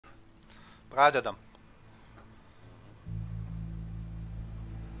Pradedam.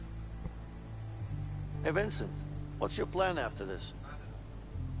 Hey, Vincent, what's your plan after this?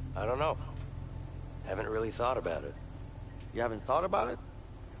 I don't know. Haven't really thought about it. You haven't thought about it?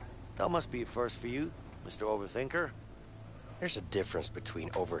 That must be a first for you, Mr. Overthinker. There's a difference between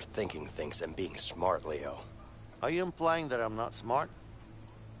overthinking things and being smart, Leo. Are you implying that I'm not smart?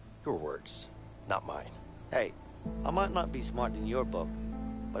 Your words, not mine. Hey, I might not be smart in your book,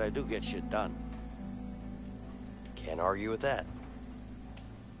 but I do get shit done. Can't argue with that.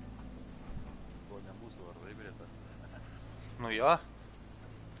 Ну jo.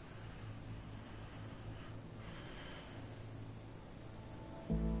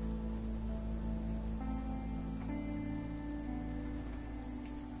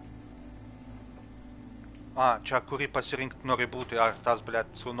 Čia kurį pasirinkti nori būti, ar tas, blėt,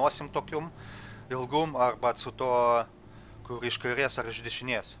 su nosim tokium ilgum, arba su to, kur iš kairės ar iš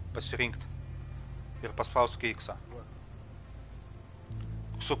dešinės pasirinkti ir paspausti X-ą.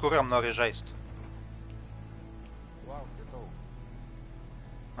 Su kuriam nori žaisti.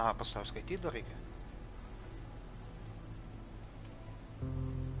 Aha, pas tau skaityti dar reikia.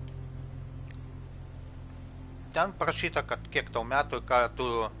 Ten parašyta, kad kiek tau metų, ką tu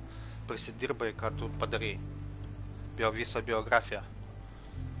prisidirbai, ką tu padarai. Visą biografiją.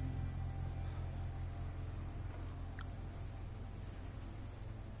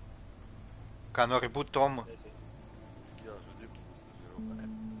 Ką nori būti Tomu?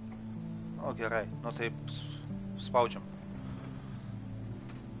 O, gerai. Nu tai spaudžiam.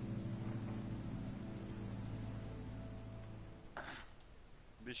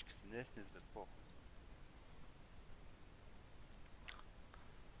 Biškis senesnis, bet po.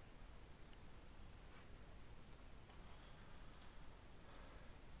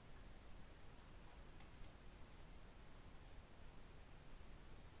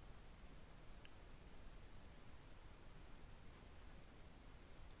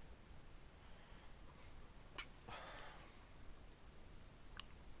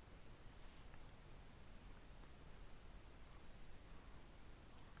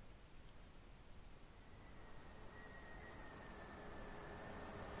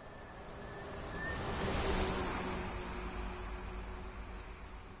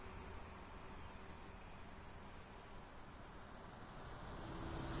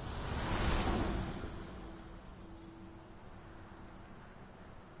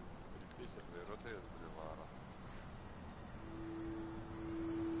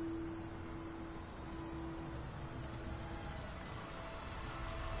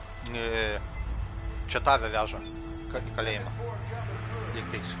 Čia tave veža į kalėjimą.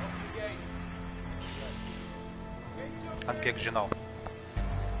 Lygtais. Ant kiek žinau.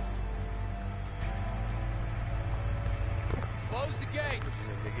 Close the gates.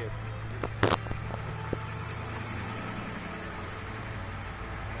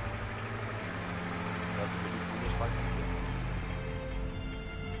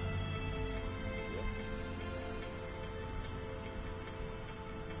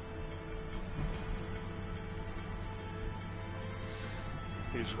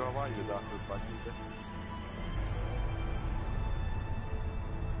 Iš Havajų dachui pakeitė.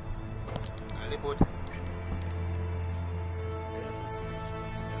 Gali būti.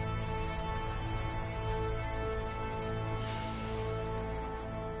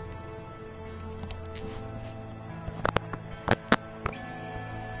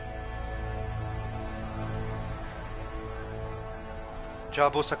 Čia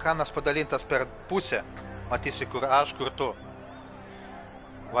bus ekranas padalintas per pusę. Matysi, kur aš, kur tu.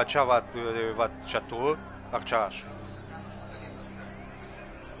 Va čia, va čia tu, ar čia aš.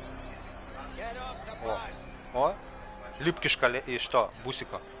 O, lipk iš to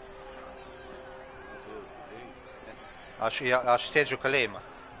busiko. Aš sėdžiu kalėjimą.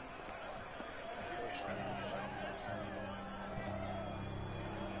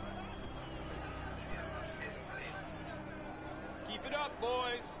 Keep it up,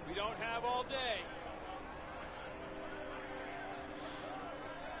 boys. We don't have all day.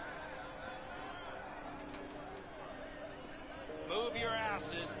 Move your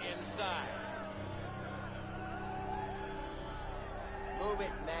asses inside. Move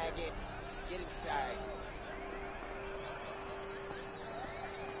it, maggots. Get inside.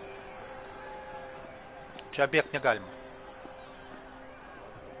 Čia bėgt negalima.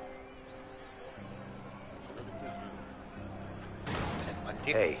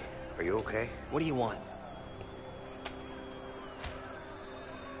 Hey, are you okay? What do you want?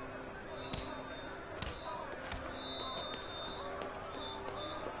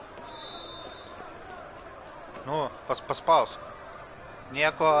 Nu, paspaus.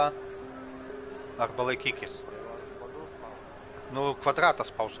 Nieko. Arba laikykis. Nu, kvadratas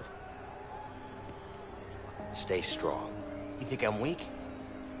spausk. Stay strong. You think I'm weak?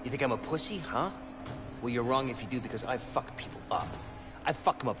 You think I'm a pussy, huh? Well, you're wrong if you do, because I fuck people up. I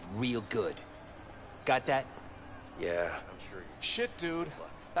fuck them up real good. Got that? Yeah, I'm sure you... Shit, dude.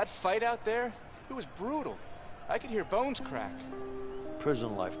 That fight out there, it was brutal. I could hear bones crack.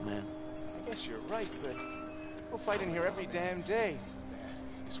 Prison life, man. I guess you're right, but people fight in here every damn day.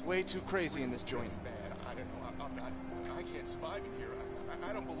 It's way too crazy in this joint. I don't know. I'm not. I can't survive in here.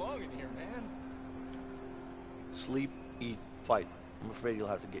 I don't belong in here, man. Sleep, eat, fight. I'm afraid you'll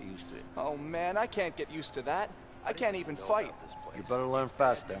have to get used to it. Oh man, I can't get used to that. I can't even fight. You better learn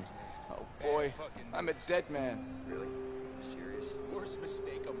fast, then. Oh boy, I'm a dead man. Really? You serious? Worst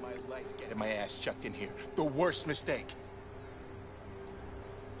mistake of my life, getting my ass chucked in here. The worst mistake.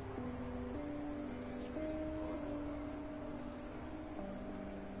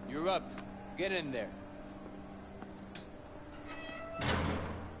 You're up. Get in there.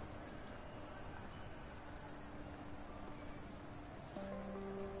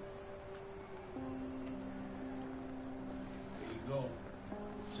 There you go.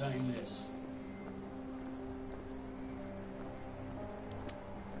 Sign this.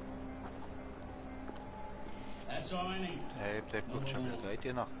 That's all I need. Ej, te kurczę,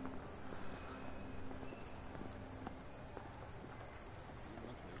 dajcie no.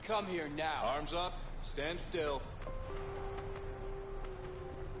 Come here now. Arms up. Stand still.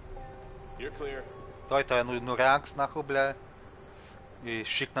 You're clear. Той е ну реакс нахуй, бля. И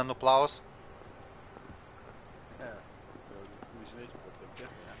шикна ну плаус.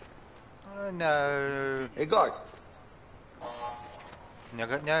 Не... Hey, guard. Не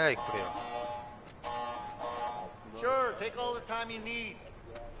рейк прием. Sure, take all the time you need.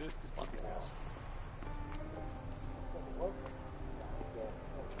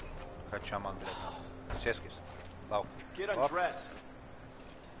 Качаман, блядь. Сескис. Лау. Get Оп. undressed.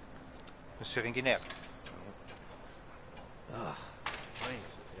 Сиренгинер.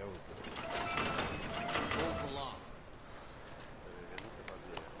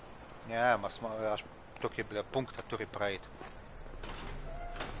 Не, aš tokį, bля, punktą turi praeit.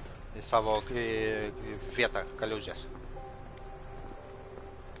 Į savo vietą kaliuzės.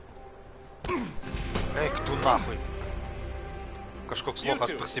 Eik tu nahui. Kažkoks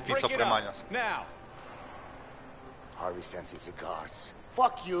lokas prisipyso prie manęs. Now. Harvey sends his regards.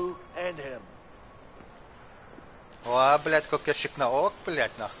 Fuck you and him. O, blėt, kokia šikna. O,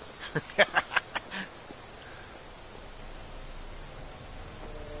 blėt, na.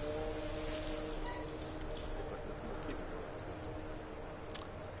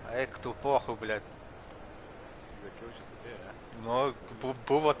 Eik tu pohu, blėt. Nu,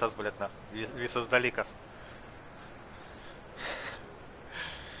 buvo tas, blėt, na. Visas dalykas.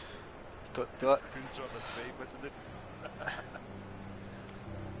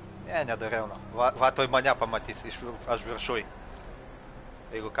 Ne, nedariau, na. Va toj mane pamatys, aš viršui.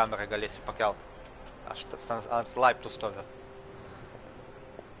 Jeigu kamerą galėsi pakelt. Aš ant laiptų stoviu.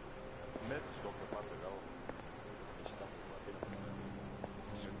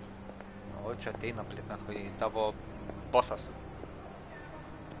 O, čia ateina, blėt, na, tavo bosas.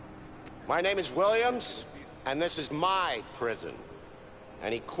 My name is Williams, and this is my prison.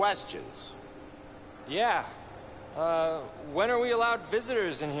 Any questions? Yeah. When are we allowed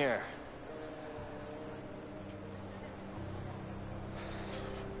visitors in here?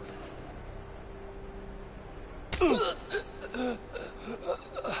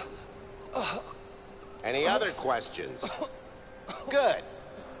 Any other questions? Good.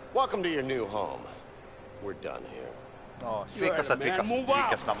 Welcome to your new home. We're done here. O, sveikas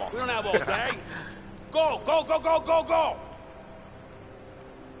atvykęs namo. We don't have all day. Go, go, go, go, go, go!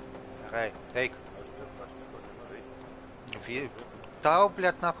 Gerai, eik. Tau,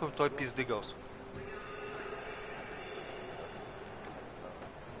 blėt, nahui, toj pizdy gaus.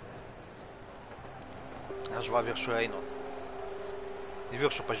 Aš va viršų einu. Į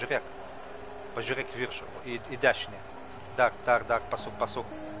viršų pažiūrėk. Pažiūrėk į viršų. Į dešinę. Dar, pasuk.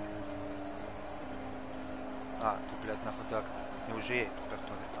 A, tu, blėt, nahui, dar neužėjai per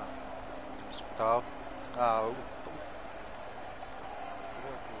toli. Tau.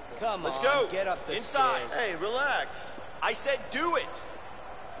 Come Let's on, go. get up the Inside. stairs. Hey, relax. I said do it!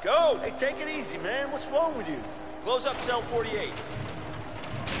 Go! Hey, take it easy, man. What's wrong with you? Close up cell 48.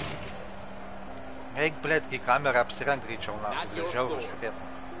 Eik, blėt, į kamerą apsirenk greičiau, na. Not your Žiauru, floor. žiūrėt.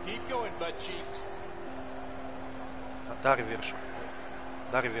 Keep going, butt cheeks. Dar į viršų.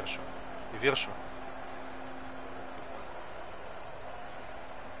 Į viršų.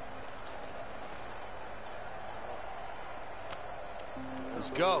 Let's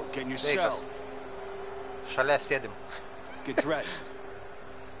go. Get in your Sveikas. cell. Šalia sėdim. Get dressed.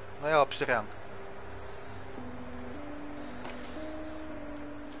 Na jau apsirenk.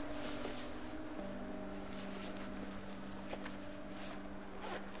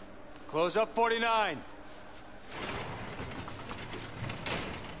 Close up 49.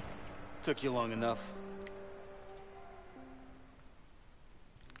 Took you long enough.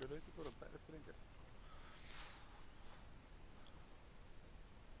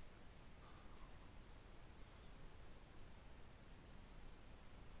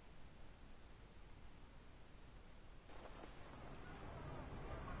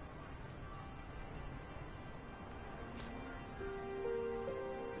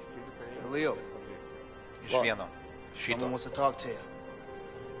 Leo, Iš vieno. Šito. someone wants to talk to you.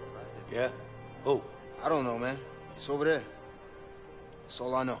 Yeah? Who? I don't know, man. It's over there. That's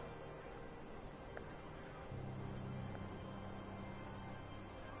all I know.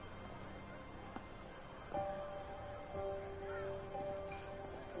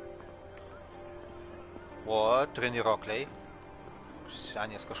 O, treniruokliai.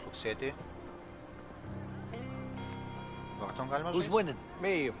 Senis kažkoks sėdi. Vartom galima Who's žaisti? winning?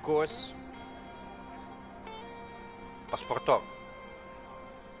 Me, of course. Pasportuok.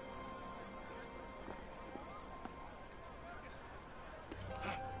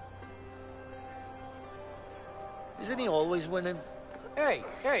 Isn't he always winning? Hey,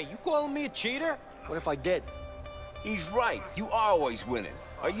 you calling me a cheater? What if I did? He's right. You are always winning.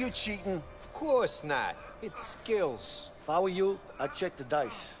 Are you cheating? Of course not. It's skills. If I were you, I'd check the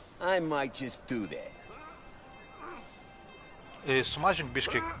dice. I might just do that. Sumažink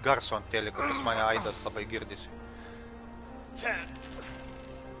biškį garso ant teliko, pas mane aidas labai girdisi.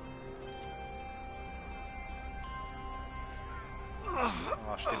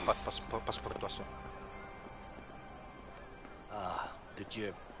 Aš taip pat pasportuosiu. Did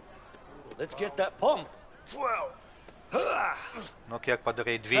you... Let's get that pump. 12. Nu kiek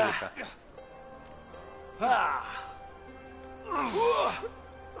padarai 12.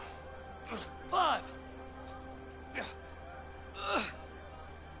 Five.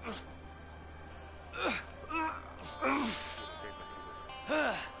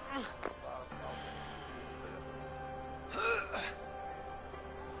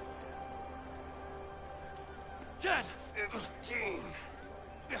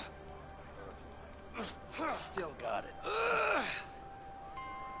 Still got it.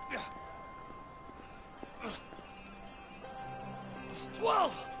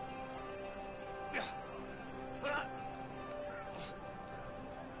 12.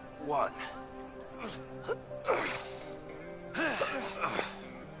 One.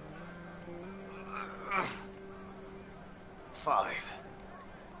 Five.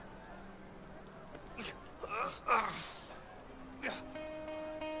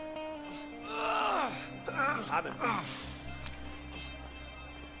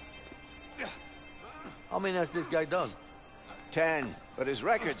 How many has this guy done? 10, but his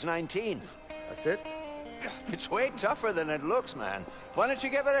record's 19. That's it? It's way tougher than it looks, man. Why don't you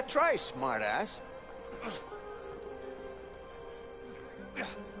give it a try, smartass?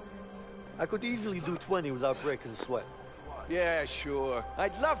 I could easily do 20 without breaking a sweat. Yeah, sure.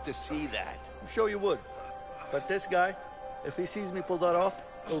 I'd love to see that. I'm sure you would. But this guy, if he sees me pull that off,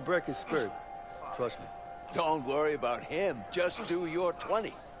 he'll break his spirit. Trust me. Don't worry about him. Just do your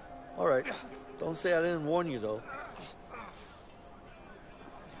 20. All right. Don't say I didn't warn you, though.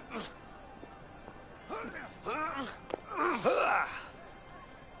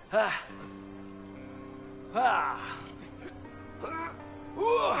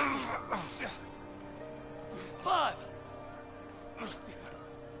 Five.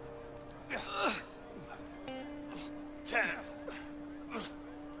 10.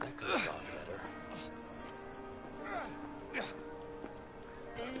 That could have gone better.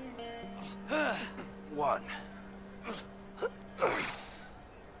 1.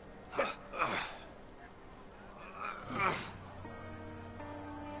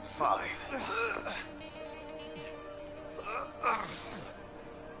 5.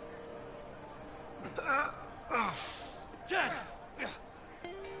 10.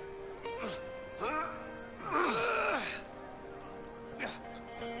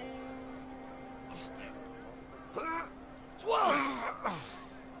 12.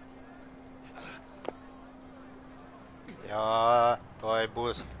 Jo, toj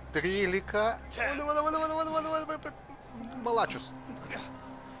bus 13. Malačius.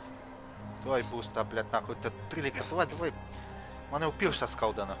 Toj bus ta, blėt, nahui, ta 13. Davai. Man jau pirštas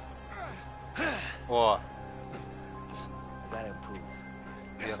skaudana. O. I gotta improve.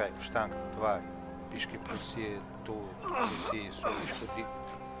 Gerai, užtenka. Davai. Biškai pusė, tu, pusė,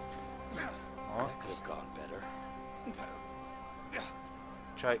 sudikt. O. That could have gone better.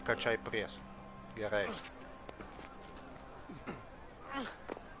 Kačiai pries. Gerai.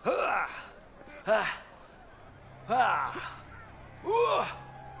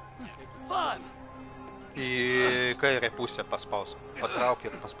 Į kairę pusę paspaus. Patrauk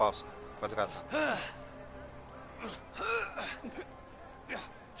ir paspaus kvadratą.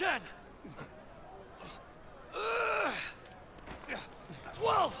 10.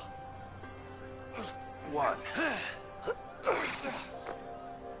 12. 1. 5.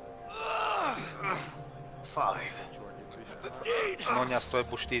 15. Nu, nes tuoj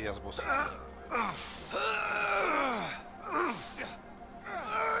buštynės bus. 10.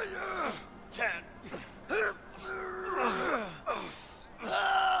 20.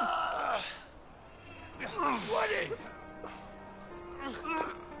 21.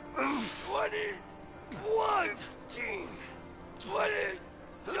 22.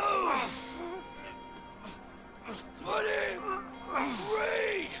 23.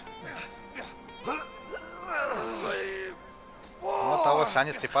 Nu, tavo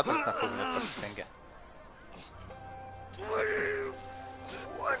senis taip pat na kur nepasistengia.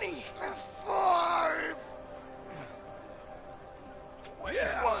 25.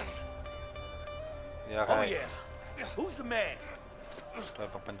 21. Gerai. Who's the man? Tuoj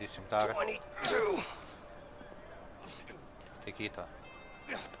pabandysim dar. 22. Tai kitą.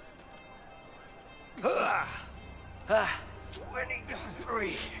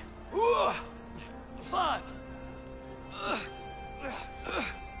 23. 5.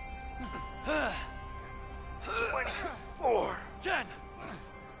 24. 10.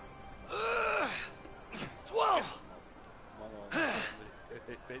 12.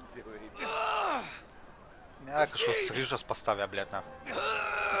 Ne, kažkoks ryžas pastavė, blėt, na.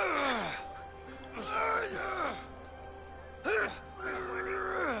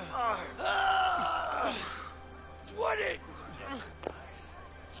 20.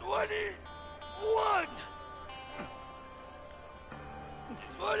 21.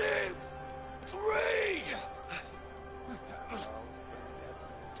 23.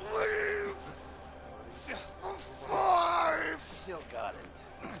 25. Still got it.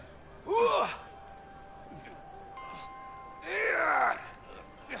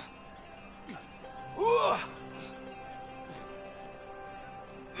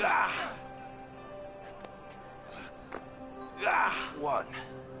 One.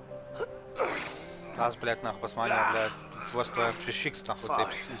 Tas, blėt, na, pas mane, blėt, vos to apšišiks, na,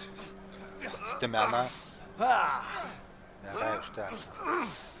 taip stimena. Gerai, užteks.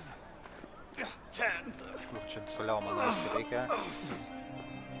 Kur čia toliau manęs reikia?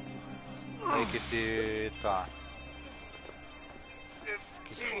 Reikit į tą.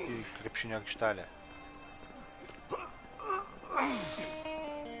 Į krepšinio aikštelę.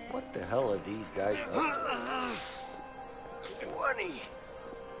 What the hell are these guys up to? 20.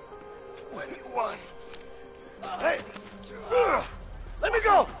 21. Hey! Let me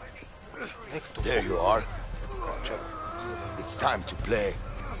go! There you are. It's time to play.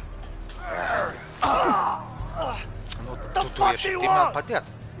 Nu, tu turėši tai man padėt.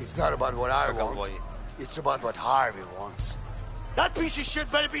 It's not about what I want. It's about what Harvey wants. That piece of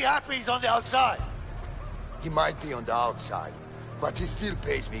shit better be happy he's on the outside. He might be on the outside, but he still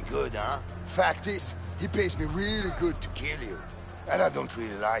pays me good, huh? Fact is, he pays me really good to kill you. And I don't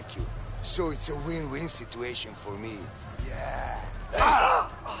really like you. So it's a win-win situation for me. Yeah.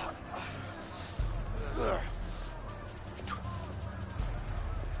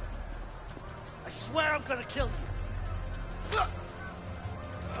 I swear I'm gonna kill you.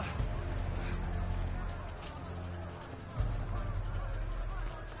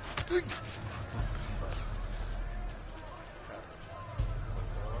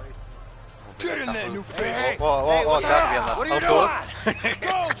 Get in there, new face. O, dar vienas. What are you doing?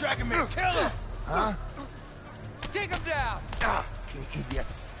 Go, Dragon Man, kill him! Huh? Take him down! You idiot.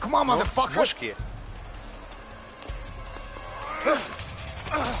 Come on, motherfucker. Muški.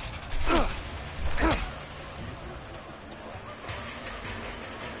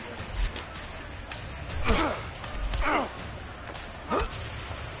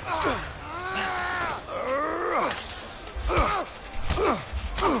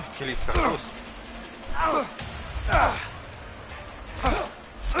 Kelis kartus.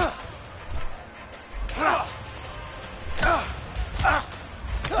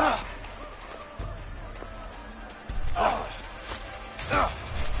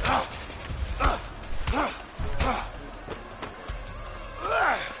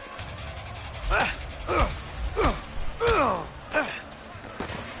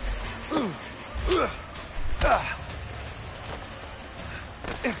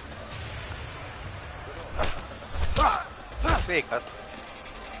 Sveikas.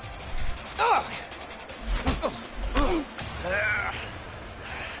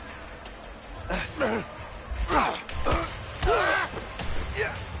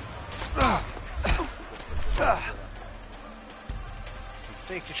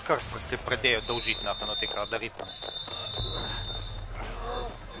 Tai iškart tai pradėjo daužyti, na, nu tai ką daryti.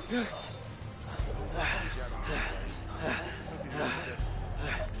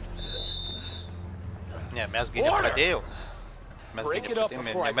 Ne, mesgi nepradėjau. Break it up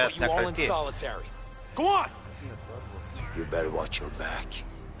before I put you all in solitary. Go on! You better watch your back.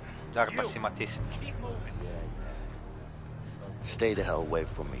 Dar pasimatysim. Stay the hell away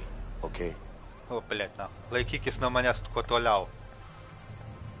from me, okay? O, blėt, na. Laikykis nuo manęs kuo toliau.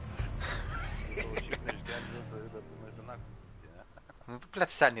 Ну,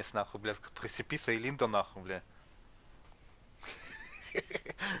 блядь, сянись нахуй, блядь, присиписай линдо нахуй, блядь.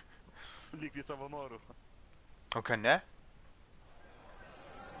 Lygtai savo norų. O ką ne?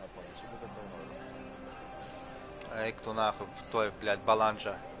 Eik tu nahui, toj, blядь,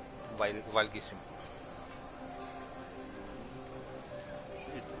 balandžą valgysim.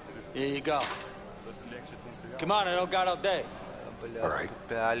 Here you go. Come on, I don't got all day. Blядь,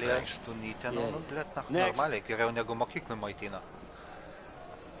 pupelė, stunytė, nu, blядь, nahui, normaliai, geriau negu mokyklai maitina.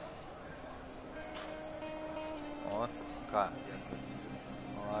 O, ką?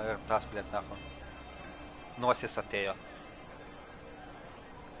 O, ir tas, blėt, nahui. Nosis atėjo.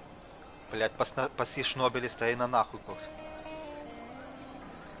 Blėt, pas jį šnobelis tai eina nahui koks.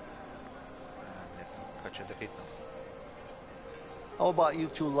 Blėt, ką čia daryti? How about you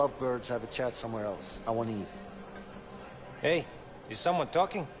two lovebirds have a chat somewhere else? I want to eat. Hey, is someone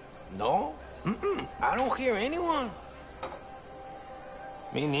talking? No? I don't hear anyone.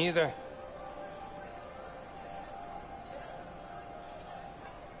 Me neither.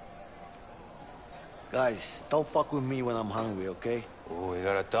 Guys, don't fuck with me when I'm hungry, okay? Oh, we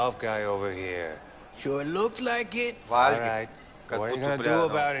got a tough guy over here. Sure looks like it. All right. What are you gonna do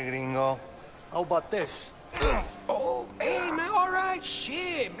about it, gringo? How about this? Oh, hey, man, all right.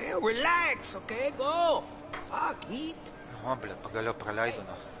 Shit, man, relax, okay? Go. Fuck, eat. O, blėt, pagaliau praleido,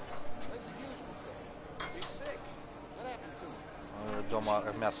 na. Įdomu,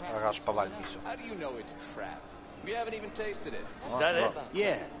 ar aš pavalgysiu. How do you know it's crap? We haven't even tasted it. Is that it?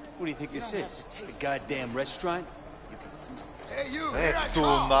 Yeah. What do you think this is? A goddamn restaurant? Hey, you! Hey, Here I tu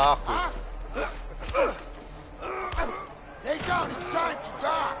come! nahui. Lay down, it's time to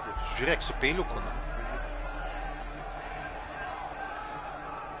die! Žiūrėk su peiliuku, na.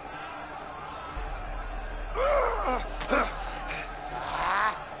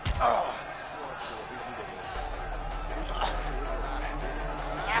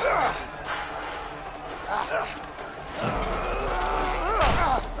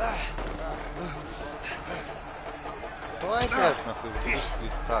 Ой, блядь, нахуй,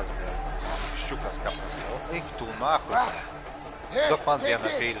 выйдет так, блядь. Щука скапнула. Эй, tu nahui. Duok man vieną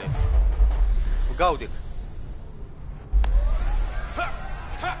peilį. Gaudyk.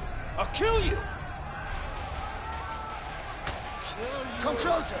 I'll kill you! Come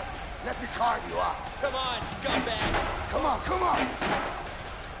closer! Let me carve you up! Come on, scumbag! Come on, come on!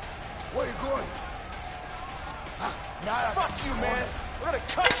 Where are you going? Huh? Now I got Fuck you, cornered. man! We're gonna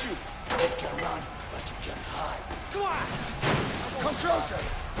cut you! You can run, but you can't hide. Come on! Come closer!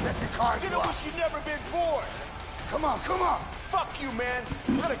 Let me carve You you know up! wish you'd never been born! Come on, come on! Fuck you, man!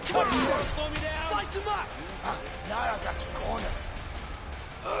 We're gonna cut you! Slow me down! Slice him up! Huh? Now I got you cornered.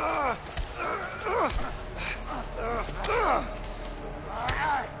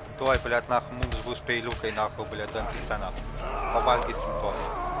 Tuoj, blėt, nahui, mums bus peiliukai, nahui, blėt, dantyse, nahui. Pavalgysim to.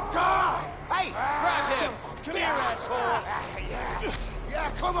 Die! Hey! Grab him! Come here, asshole! Yeah,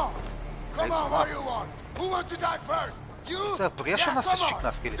 come on! Come on, what do you want? Who wants to die first? You? Це priešinasi come on!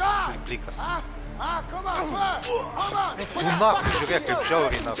 šiknas, kai Die! plikas. Come on, first! Come on! Tu nahui, žiūrėk, kaip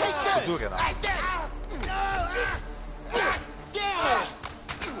žiauriai, nahui, sudūrė, nahui. Like this!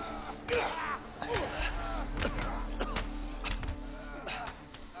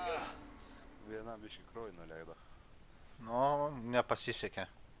 Vienam biškį kraują nuleido. Nu, nepasisekė.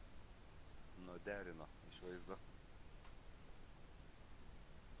 Nuderino iš vaizdo.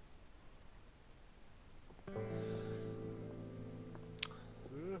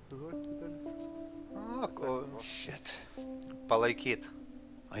 Shit. Palaikyt.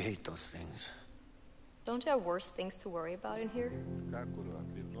 I hate those things. Don't you have worse things to worry about in here? Ką kuriuo,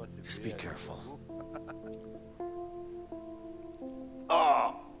 apirnuosi. Just be careful.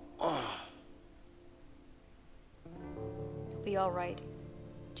 You'll be all right.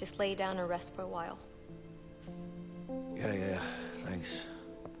 Just lay down and rest for a while. Yeah, thanks.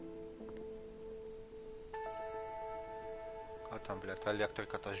 Там, блядь,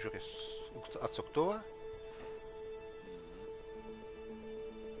 электрика, tas žiūri atsuktuvą.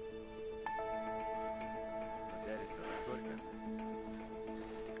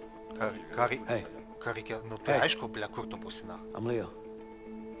 Hey. Ką reikia, nu tai aišku, bля, kur tu būsi, na. I'm Leo.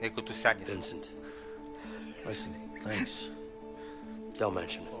 Jeigu tu senis. Vincent. Listen, thanks. Don't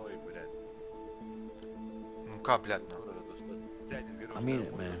mention it. Oi, блядь. Nu ką, blėt, na. I mean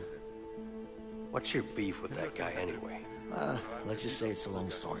it, man. What's your beef with that guy anyway? Let's just say it's a long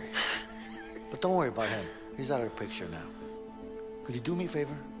story. But don't worry about him. He's out of the picture now. Could you do me a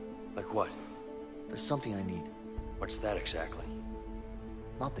favor? Like what? There's something I need. What's that exactly?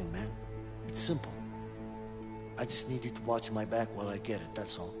 Nothing, man. It's simple. I just need you to watch my back while I get it,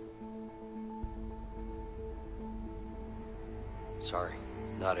 that's all. Sorry,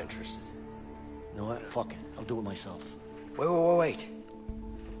 not interested. You know what? Fuck it. I'll do it myself. Wait.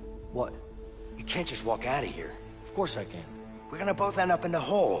 What? You can't just walk out of here. Of course I can. We're gonna both end up in the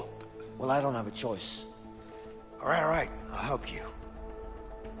hole. Well, I don't have a choice. All right. I'll help you.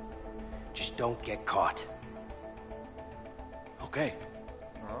 Just don't get caught. Okay.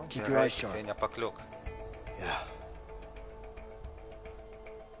 Keep your eyes sharp. Yeah.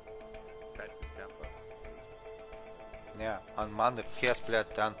 Ne, man reikės,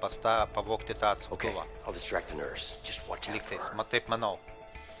 blėt, ten pas tą pavogti tą Okay, atsuktuvą. I'll distract the nurse. Just watch out for Lygtais, her. taip manau.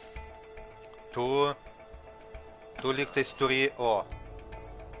 Tu lygtais turi,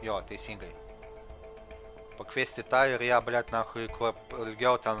 jo, teisingai. Pakviesti tą ir ją, blėt, nahui, kuo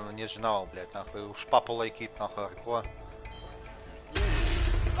ilgiau ten, nežinau, blėt, nahui, už papų laikyt, nahui, ar kuo.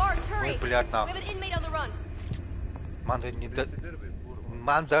 Guards, hurry! Oi, blėt, We nahui. have an inmate on the run.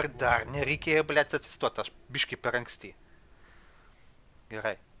 Man dar nereikėjo, blėt, atsistoti, aš biškai per anksti.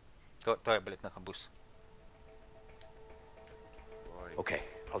 Gerai. Toj, blėt, nahui bus. Okay,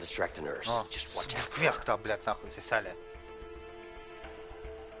 I'll distract the nurse. Just watch out for her. Kviesk tą, blėt, nahui, seselę.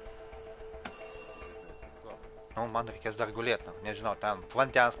 Nu, man reikės dar gulėt, nahui, nežinau, ten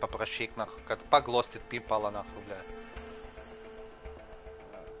vandens paprašyk, nahui, kad paglostyt pipalą, nahui, blėt.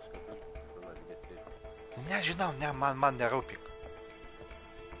 Nežinau, man nerūpik.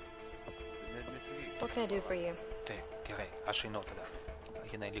 What can I do for you? Taip, gerai, aš einu tada.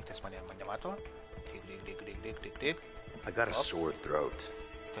 Jinai lygtais mane mato. Tik. I got a sore throat.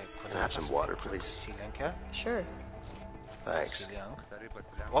 Taip, Can I have some water, please? Silenkia. Sure. Thanks. Silenk.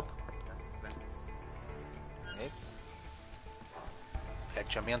 Op. Taip. Blet,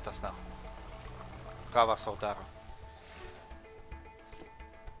 čia mentas, na. Ką va sau daro?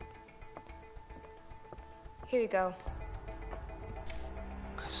 Here you go.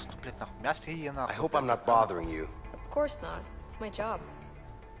 Kas tu, blet, na, mes tai jie, na. I hope I'm not bothering you. Of course not. It's my job.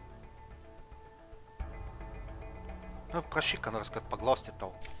 Nu, prašyk, ką nors, kad paglostyt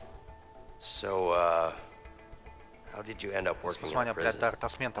tau. So, how did you end up working Pas in mane, a blet, prison? dar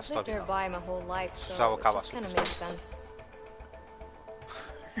tas mentas I've lived stovi, na. nearby my whole life, so Savo it kavą just kind of supis. makes sense.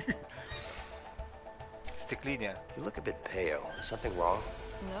 Stiklinė. You look a bit pale. Is something wrong?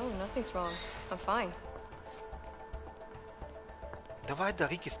 No, nothing's wrong. I'm fine. Davai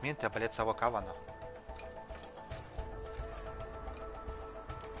darykis mintę, blet, savo kavą, na.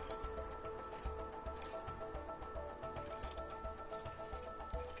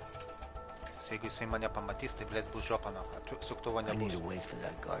 Jeigu jisai mane pamatys, tai, blet, bus žopa, na. Suktuvo I need to nebus. wait for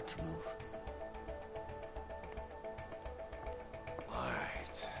that guard to move. All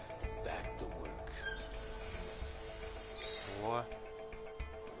right, back to work. O.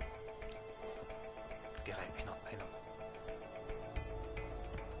 Gerai, einu.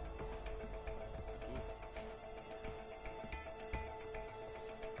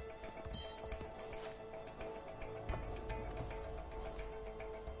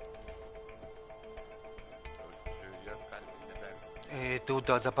 Tu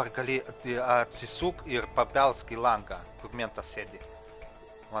dabar gali atsisuk ir pabelsk į langą, kur mentas sėdi.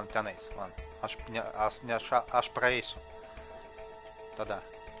 Man tenais, man. Aš praeisiu. Tada,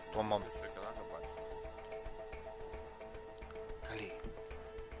 tuo momentu. Gali.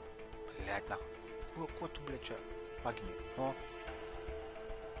 Blet, na. Ko tu, blet, čia pagini? O.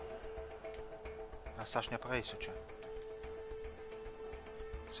 Nes aš nepraeisiu čia.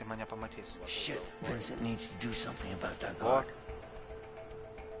 Jisai mane pamatys. Shit, Vincent needs to do something about that guard.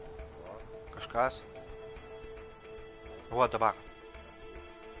 Kažkas. O, dabar.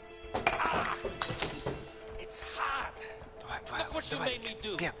 It's hot. Давай, Look what you made me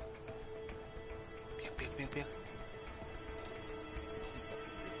do. Бег.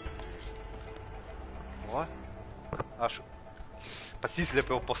 О, aš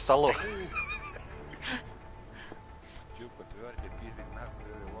pasislėpiau po stalu. Четвертый, пиздик,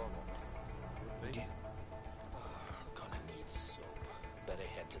 нахуй, ломом. Gonna need so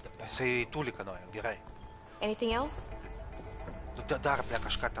Jisai tuliką nuėjo, gerai. Anything else? Dar, ble,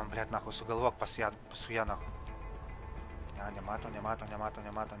 kažką ten, ble, nahu, sugalvok su ją, nahu. Ja, nemato.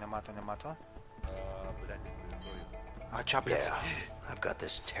 Блядь, įsivaizduoju. A, čia, ble. Yeah, I've got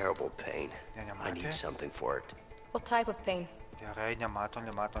this terrible pain. I need something for it. What type of pain? Gerai, nemato.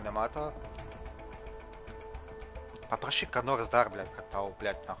 Paprašyk, ką nors dar, ble, kad tau,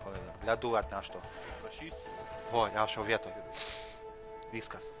 ble, nahu, ledų atneštų. Prašysiu. Vo, aš jau vietoj.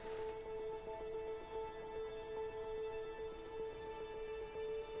 Viskas.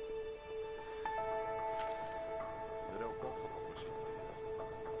 Norėjau kokso paprašyti,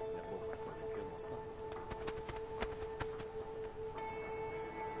 nes neblogas pasirinkimo.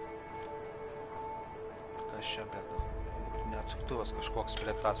 Kas čia, ble, neatsuktuvas kažkoks,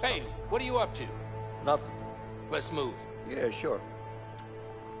 ble, tas. Hey, what are you up to? Nothing. Let's move. Yeah, sure.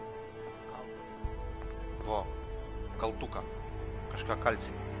 Vo, kaltuką. Kažką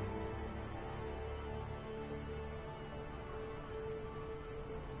kalsi.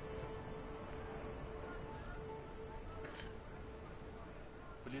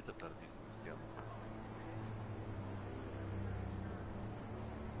 Plytas ardysim sieną.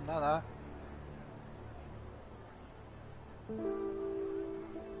 Na.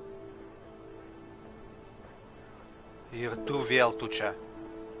 Ir tu vėl tu čia.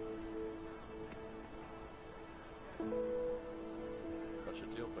 Aš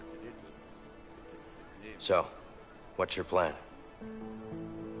atėjau pasidėti, pasisinėjau. So, what's your plan?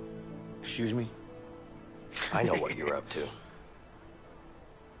 Excuse me? I know what you're up to.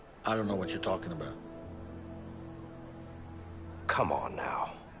 I don't know what you're talking about. Come on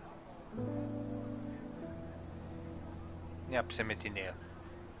now. Neapsimetinėja.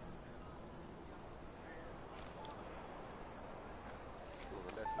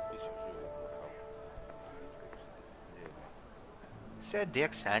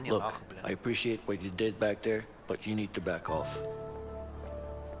 Sėdėk, senį, Look, nahu, ble. I appreciate what you did back there, but you need to back off.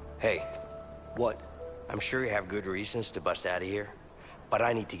 Hey, What? I'm sure you have good reasons to bust out of here, but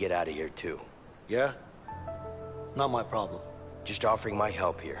I need to get out of here too. Yeah? Not my problem. Just offering my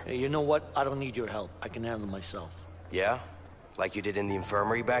help here. Hey, you know what? I don't need your help. I can handle myself. Yeah? Like you did in the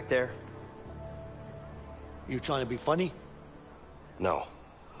infirmary back there? You trying to be funny? No,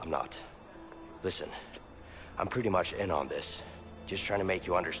 I'm not. Listen, I'm pretty much in on this. Just trying to make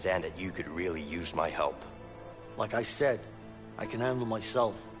you understand that you could really use my help. Like I said, I can handle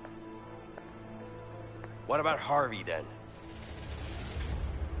myself. What about Harvey, then?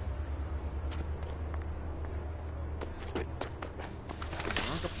 What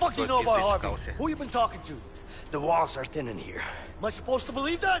the fuck do you know about Harvey? Who you been talking to? The walls are thin in here. Am I supposed to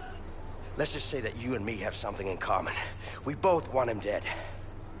believe that? Let's just say that you and me have something in common. We both want him dead.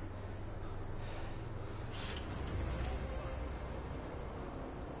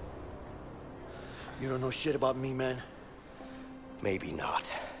 You don't know shit about me, man. Maybe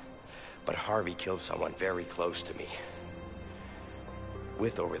not. But Harvey killed someone very close to me.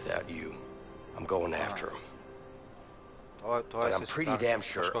 With or without you, I'm going after him. But I'm pretty damn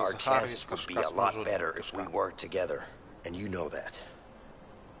sure our chances would be a lot better if we worked together. And you know that.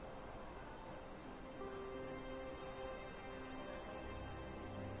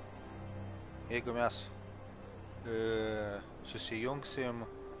 Jeigu mes susijungsim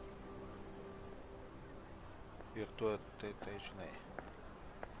ir tu tai žinai.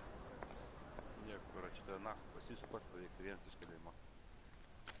 Nieko, короче, tai nahų pasiūsiu pats paveiks vienas iš kalėjimo.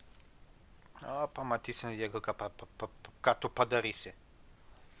 O, pamatysim, jeigu ką tu padarysi.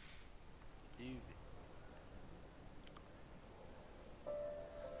 Easy.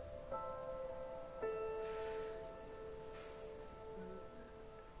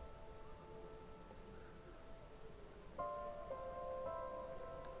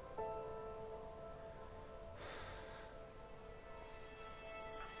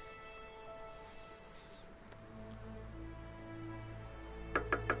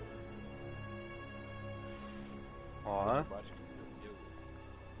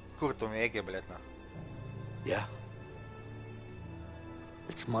 Kur tu mėgi, blėt, na? Yeah.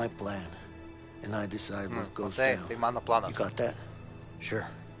 It's my plan, and I decide what goes tai down. mano planas. You got that? Sure.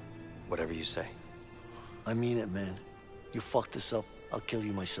 Whatever you say. I mean it, man. You fuck this up, I'll kill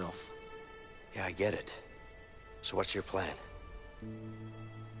you myself. Yeah, I get it. So what's your plan?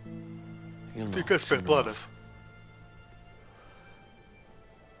 You'll know Tai kas per soon planas? enough.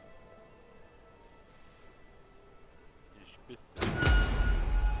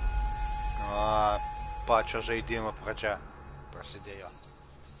 Pačio žaidimo pradžia prasidėjo.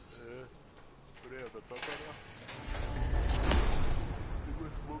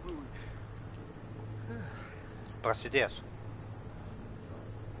 Prasidės.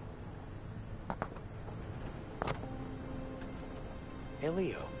 Hey,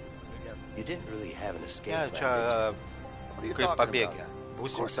 Leo. You didn't really have an escape Ne, plan, čia What are you kaip talking pabėgę. about?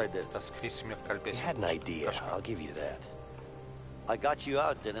 Of course I did. Tas skrisim ir did you? You kalbėsim. had an idea. I'll give you that. I got you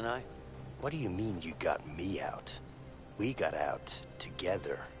out, didn't I? What do you mean you got me out? We got out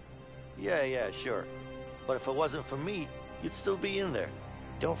together. Yeah, sure. But if it wasn't for me, you'd still be in there.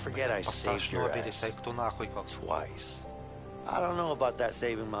 Don't forget I saved Pastaš your nuobėlis, ass eik tu nahui koks. twice. I don't know about that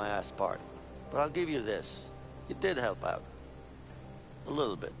saving my ass part, but I'll give you this. You did help out. A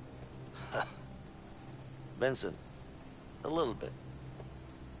little bit. Benson, a little bit.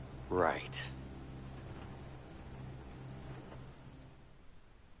 Right.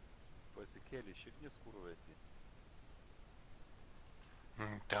 Pasikėlė šiknis, kur esi.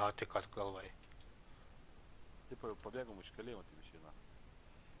 Tai tik kad galvai. Taip, pabėgom iš kalėjimo, tai išeina.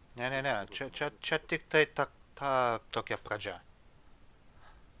 Ne, čia tik tai ta tokia pradžia.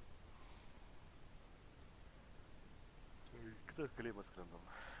 Kitas kalėjimas skrendam.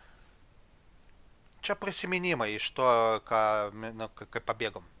 Čia prisiminimai iš to, kai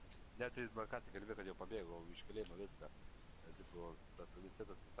pabėgom. Net tai ką tik kalbėjo, kad jau pabėgau iš kalėjimo viską. Tipo, tas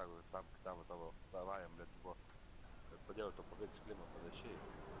Vicetas sako, kad tam tavajam, bet tipo, padėjau to pabėgti iš kalėjimo panašiai.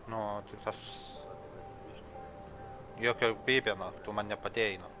 Nu, tai tas... Jokio bybėno, tu man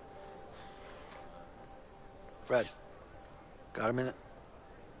nepadėjai, nu. Fred, got a minute?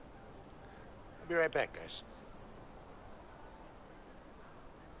 I'll be right back, guys.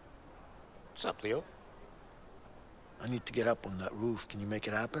 What's up, Leo? I need to get up on that roof. Can you make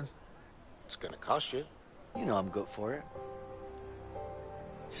it happen? It's gonna cost you. You know I'm good for it.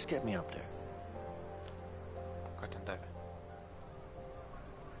 Just get me up there. Ką ten davė?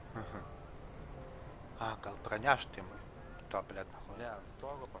 Gal pranešti jam. To, blėt, nahui. Ne,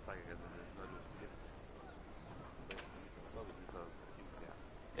 stogo pasakė, kad noriu užsilipti.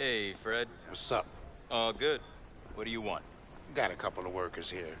 Hey, Fred. What's up? All good. What do you want? Got a couple of workers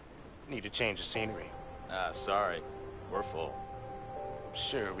here. Need to change the scenery. Sorry. We're full. I'm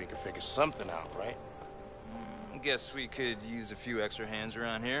sure we could figure something out, right? Guess we could use a few extra hands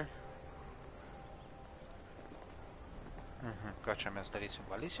around here. Ką čia mes darysim?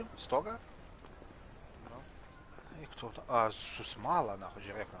 Valysim? Stogą? Eik tu... Susmala, nahui,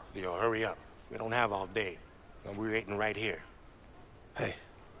 žiūrėk, nahui. Leo, hurry up. We don't have all day. And we're waiting right here. Hey,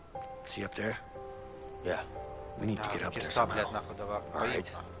 see up there? Yeah. We need to get up there Kista, blėt, somehow. nahui, dabar. All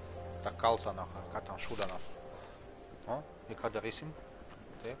right. Ta kalta, nahui, ką ten šūda, nahui. O, ir ką darysim?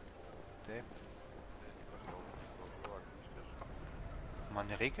 Taip. Man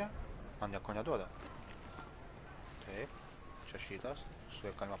nereikia? Man nieko neduoda. Taip. Čia šitas. Su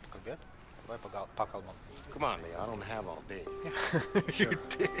juo galima pakalbėti. Davai pakalbam. Come on, Leo. I don't have all day. Sure.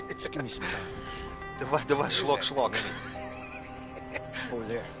 Just give me some time. Давай, шлок. Over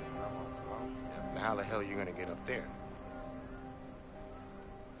there. Now, how the hell are you gonna get up there?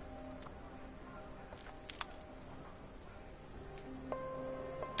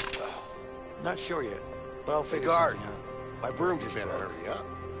 Not sure yet, but I'll figure guard. something out. My broom just Better broke. hurry up.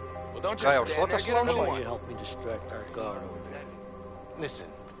 Well, don't Guy, just I'll stand there. slot Get a us new How about one. you help me distract our guard over there? Listen,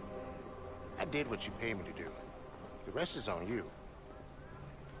 I did what you paid me to do. The rest is on you.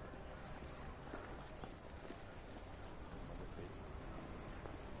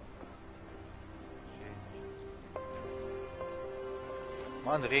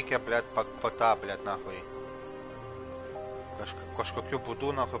 Man reikia, blėt, tą, blėt, nahui. Kažkokiu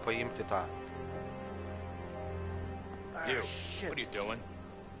būdu, nahui, paimti tą. You, what are you doing?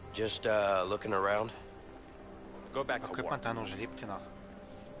 Just, looking around. Go back to Kaip work. man ten užlipti, nahui?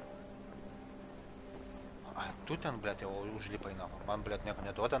 Tu ten, blėt, jau užlipai, nahui. Man, blėt, nieko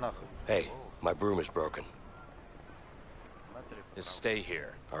neduoda, nahui. Hey, my broom is broken. Just stay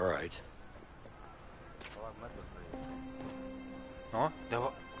here. All right. Nu,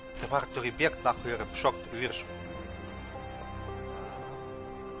 dabar turi bėgt, nahui, ir šokt viršų.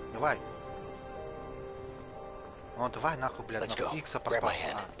 Давай. Ну, давай, нахуй, блядь, Let's нахуй, go. икса Grab my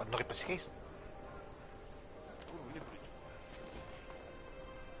поспал. hand. Нори посихейс.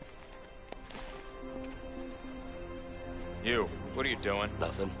 You, what are you doing?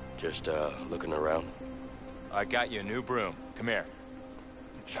 Nothing. Just, looking around. I got you a new broom. Come here.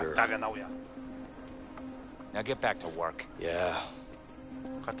 Sure. Davė naują. Now get back to work. Yeah.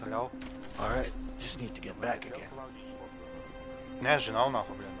 Ką toliau? All right, just need to get back again. Nežinau,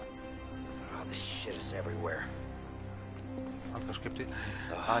 nahų, blėt. Oh, this shit is everywhere. Man kažkaip tai...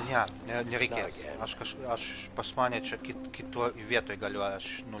 nereikės. Aš pas mane čia kito vietoj galiu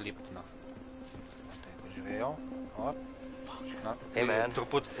aš nulipti, na. Tai pažiūrėjau. O. Na, Hey, man.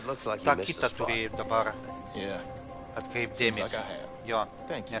 Turbūt It looks like tą you missed kitą a spot. turėjai dabar Yeah. atkreip Seems like dėmesį. I have. Jo,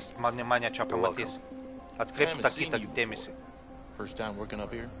 Thank you. nes mane čia You're pamatys. welcome. Atkreip haven't tą seen kitą you dėmesį. First time working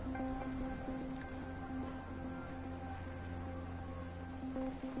up here?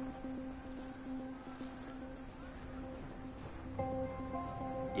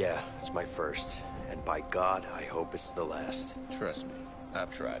 Yeah, it's my first. And by God, I hope it's the last. Trust me, I've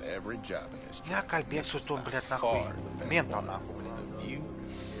tried every job in this Я joint. кайбец This is тут, by блядь, far нахуй. the best Мента one. нахуй, блядь. The view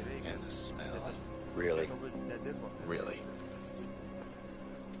and the smell. Really? Really.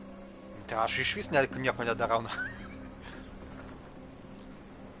 Да, аж и швиз некуда даравно.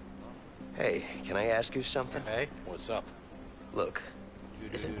 Hey, can I ask you something? Hey? What's up? Look,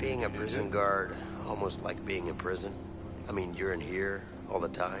 isn't being a prison guard almost like being in prison? I mean, you're in here all the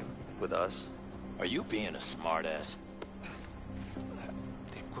time with us. Are you being a smartass?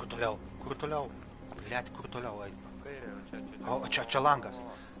 Ты куртулял. Блядь, куртулял. О, чалангас.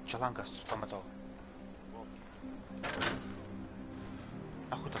 Чалангас, помогал.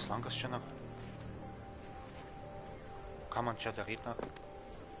 Нахуй-то слангас что нахуй? Камон, что дарит нахуй?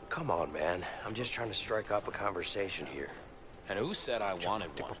 Come on, man. I'm just trying to strike up a conversation here. And who said I wanted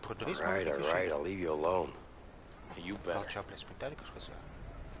one? All right, I'll leave you alone. You better.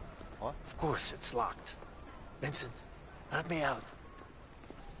 Of course, it's locked. Vincent, help me out.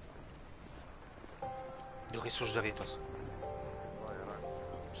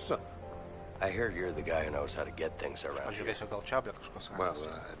 So, I hear you're the guy who knows how to get things around here. Well,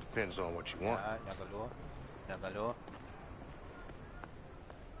 it depends on what you want.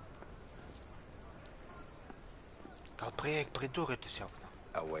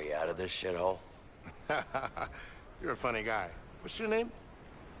 A way out of this shithole? You're a funny guy. What's your name?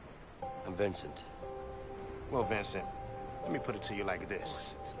 I'm Vincent. Well, Vincent, let me put it to you like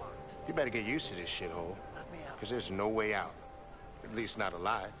this. You better get used to this shithole, because there's no way out. At least not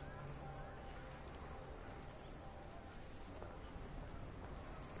alive.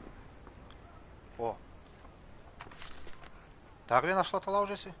 О. Дарви нашла тала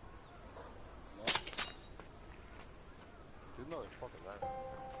уже си?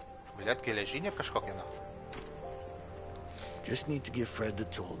 Блядь, кележи някаш кокена. Just need to give Fred the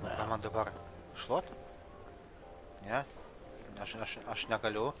tool now. Команда бар. Шлот? Не? Аш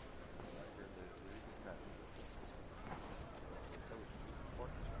негaliu.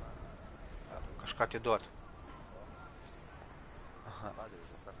 Kažką atiduot. Aha.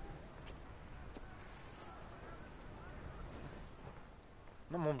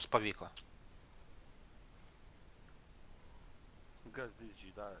 Nu, mums pavyko. Kas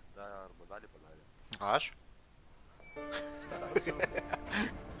didžiai darė arba dalį padarė? Aš?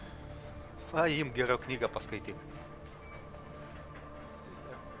 A, im geriau knygą paskaityk.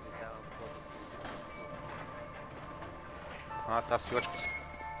 A, tas juočkas.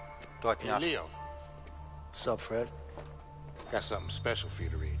 Tu Hey, atneš. Leo. What's up, Fred? Got something special for you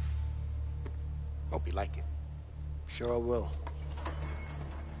to read. Hope you like it. Sure I will.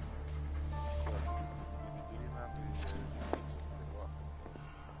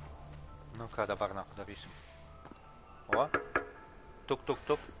 Nu ką dabar nahu darysim? O? Tuk, tuk,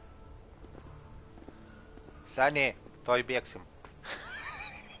 tuk. Seniai, toj bėgsim.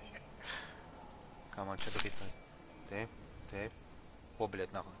 Ką man čia daryti? Taip, taip. O,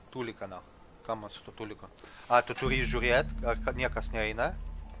 blėt, nahu. Tulika, nahu. Ką man su to tuliko? A, tu turi žiūrėt, ar niekas neeina.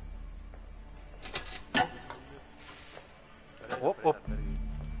 Op, op.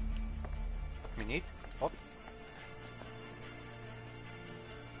 Minit. Op.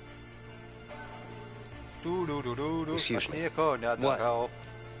 Aš nieko nedarau.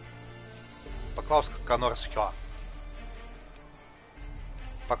 Paklausk, ką nors jo.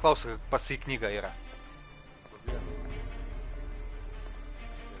 Paklausk, pas į knygą yra.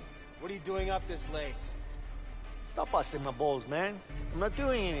 What are you doing up this late? Stop busting my balls, man. I'm not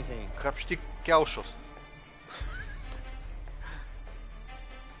doing anything. Krapštyk kiaušus.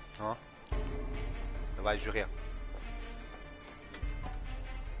 O. Davai, žiūrėk.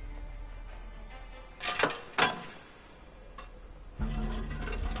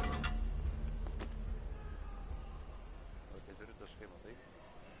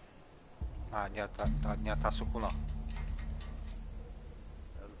 A, ne ta su kūno.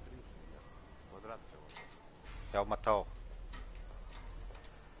 Jau matau.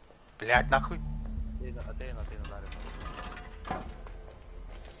 Блядь, нахуй. Ateina darė.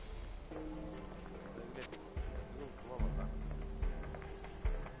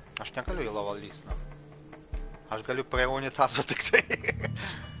 Aš negaliu į lovą lyst, na. Aš galiu prie unitazo tik tai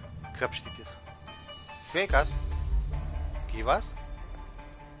krapštytis. Sveikas. Gyvas?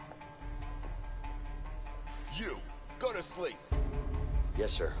 You, go to sleep.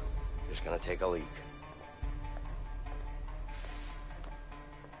 Yes, sir. Just gonna take a leak.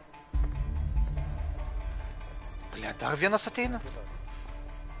 Blet, dar vienas ateina.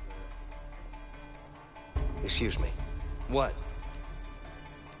 Excuse me. What?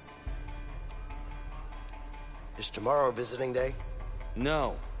 Is tomorrow visiting day?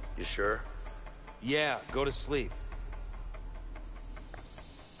 No. You sure? Yeah, go to sleep.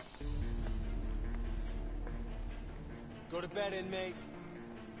 Go to bed, inmate.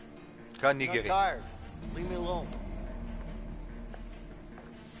 Ką I'm negerai. tired. Leave me alone.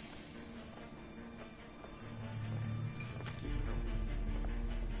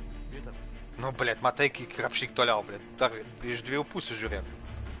 Nu, blet, matai, krapšyk toliau, blet. Dar iš dviejų pusių žiūrėk.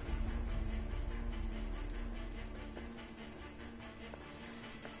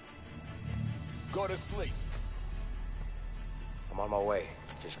 Go to sleep. I'm on my way.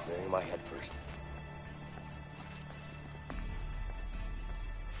 Just clearing my head first.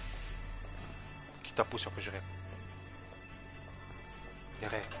 Kitą pusę pažiūrėk.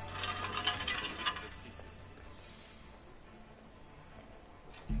 Gerai.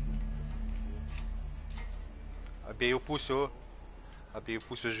 Abiejų pusių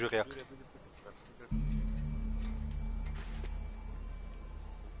žiūrėk.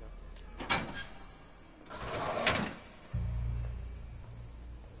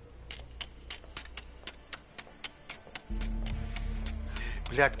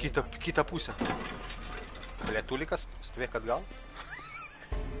 Blet, kitą pusę. Blet, tulikas, stovėk atgal.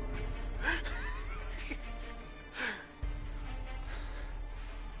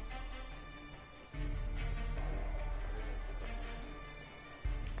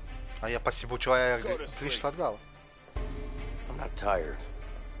 A jie pasibučiuoja ir grįžta atgal. I'm not tired.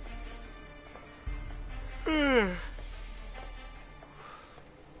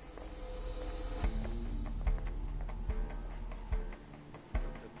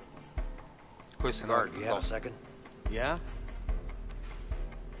 Guard, you have a second? Yeah?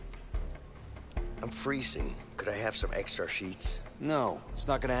 I'm freezing. Could I have some extra sheets? No, it's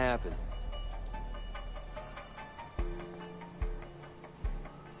not gonna happen.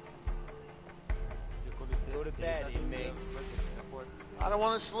 Go to bed, inmate. I don't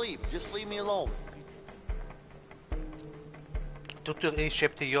want to sleep. Just leave me alone. Tu turi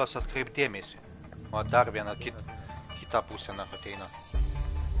šiaip tai jos atkreipdėmėsi. O dar viena kita pusė ateina.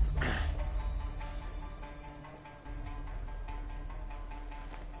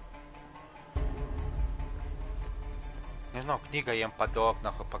 Nežinau, knygą jiem padok,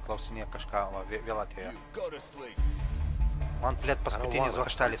 paklausinė kažką, o vėl atėjo. Man, blet, paskutinis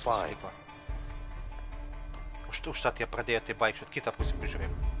varžtelis pasiliko. Užtat jie pradėjo tai vaikščiot, kitą pusę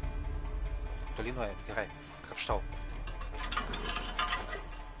pažiūrėk. Tolinuojat, gerai, krapštau.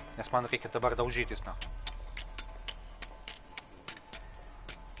 Nes man reikia dabar daužytis, na.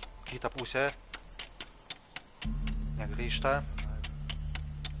 Kitą pusę. Negrįžta.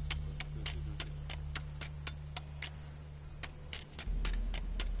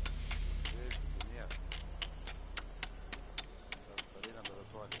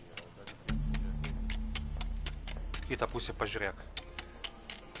 Kitą pusę pažiūrėk.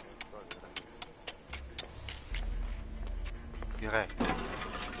 Gerai.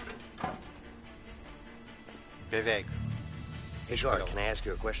 Beveik. Hey, guard, can I ask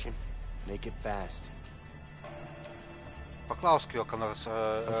you a question? Make it fast. Paklausk jo, ką nors...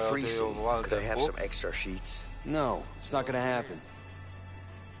 I'm freezing. Could I have some extra sheets? No, it's not gonna happen.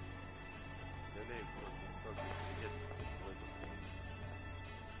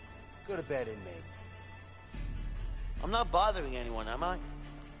 Go to bed, inmate. I'm not bothering anyone, am I?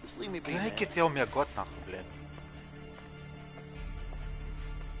 Just leave me be, man. Eikit jau miegot, nahu, blet.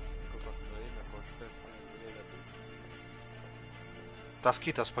 Tas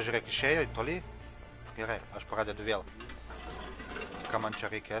kitas, pažiūrėk, išėjo toli. Gerai, aš pradedu vėl. Ką man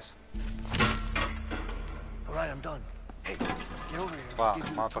čia reikės? Alright, I'm done. Hey, get over here. Va,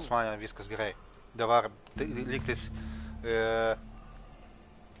 man pas mane viskas gerai. Dabar lygtis...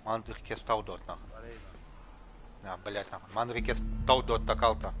 Man reikės tau duot, na. Ne, blet, na. Man reikės tau duot tą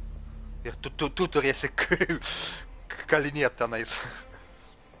kaltą. Ir tu turėsi kalinėt tenais.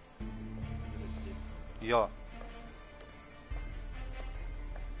 Jo.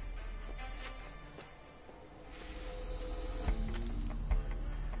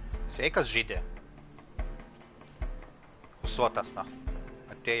 Sveikas, žydė. Usuotas, na.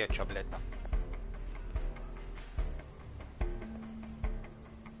 Atėjo čia, blet, na.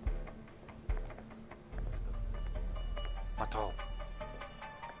 Matau.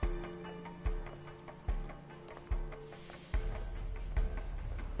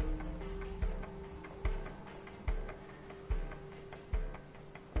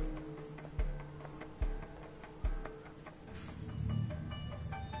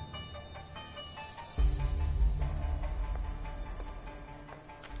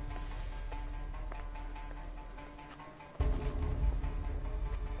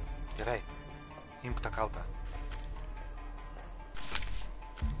 Gerai. Imk tą kaltą.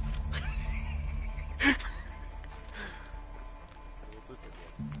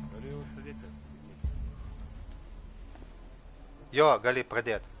 Jo, gali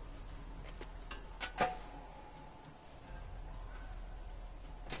pradėti.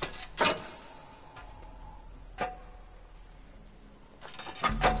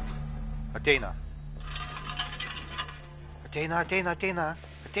 Ateina.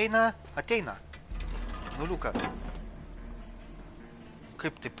 Ateina. Nu, Liuka.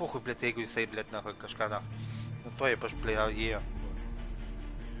 Kaip tai pohui, blėt, jeigu jisai, blėt, na, kažką, na. Nu, to aš, blėt, įėjo.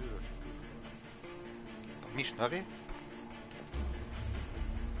 Pamiš, nori?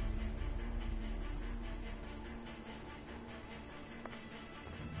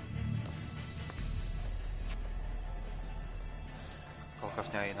 Kol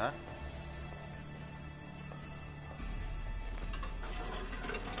kas neeina.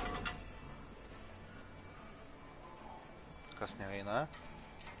 Kas neeina.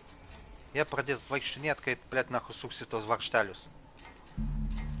 Jie pradės vaikštinėt, kai, blėt, nahu, suksi tos varžtelius.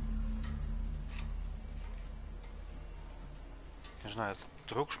 Nežinau, jis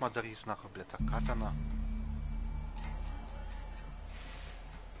triukšmą darys, nahu, blėt, ar ką ten.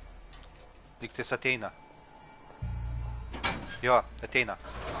 Lygtais ateina. Jo, ateina.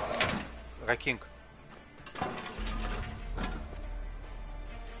 Rakink.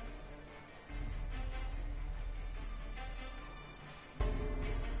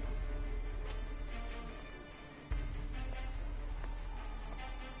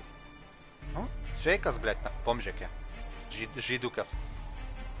 Sveikas, blėt, na, pomžekė. Žydukas.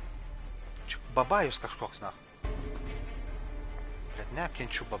 Čia babajus kažkoks, na. Blėt,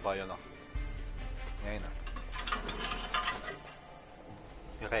 nekenčiu babajo, na. Neina.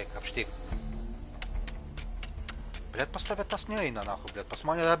 Gerai, kapštyk. Blėt, pas tave tas neina, nahu, blėt. Pas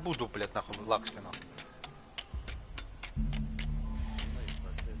mane būdų, blėt, nahu, lakstė, na.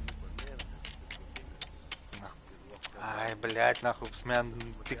 Ai, blėt, nahu, man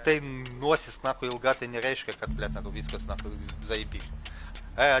tik tai nosis, nahu, ilga, tai nereiškia, kad, blėt, nahu, viskas, nahu, zaibys.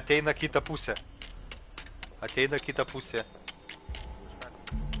 Ateina kita pusė.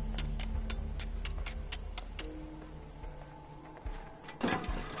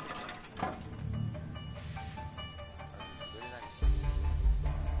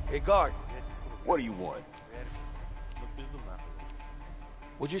 Hey, guard. What do you want?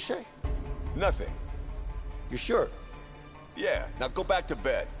 What'd you say? Nothing. You sure? Yeah, now go back to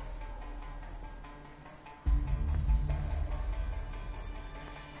bed.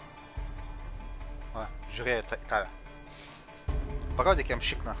 Žiūrėjo tave. Parodyk jam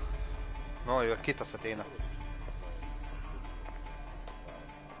šikną. Nu, ir kitas ateina.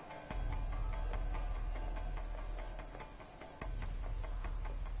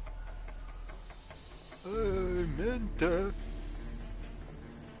 Mente.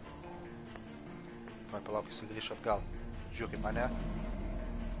 Tuoj palauk, jis grįš atgal. Žiūri mane.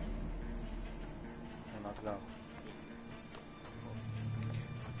 Eina atgal.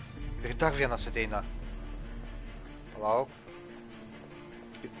 Ir dar vienas ateina. Palauk.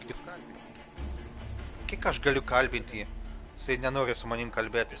 Kiek aš galiu kalbinti jį? Jisai nenori su manim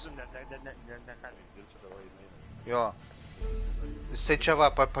kalbėtis. Jo. Jisai čia va,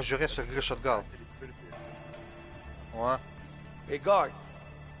 pažiūrės ir grįš atgal. O. Hey, guard.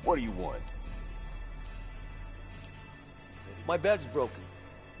 What do you want? My bed's broken.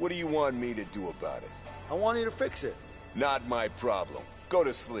 What do you want me to do about it? I want you to fix it. Not my problem. Go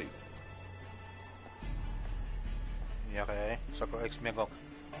to sleep. Gerai, sako, eik miegok.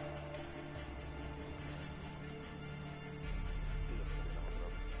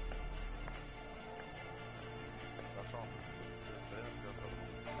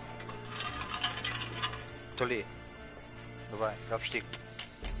 Toli. Давай, kapštyk.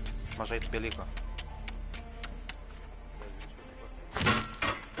 Mažai tu beliko.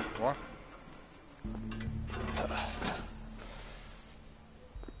 O.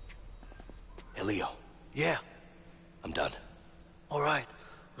 Hey, Leo. Yeah. I'm done. All right.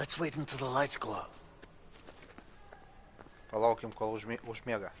 Let's wait until the lights go out. Palaukim, kol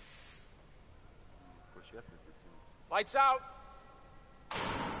užmiega. Lights out!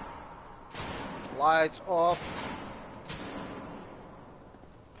 Lights off.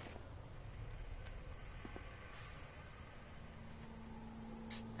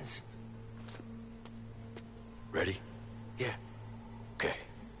 Ready? Yeah. Okay.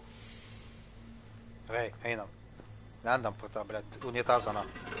 Ей, einam. Lendam pro tą, blėt, unitazą, na.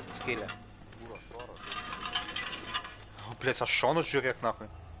 Skylę. O, blėt, aš šonus žiūrėk, nahui.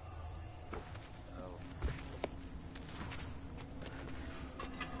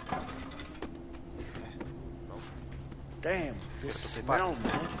 Damn, this smell,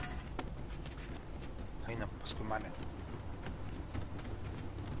 man. Einam paskui mane.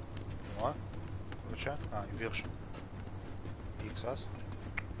 O, kur čia? A, į viršų. Iksas.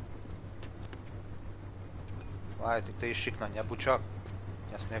 Ai, tik tai iš šikno, nebučiok,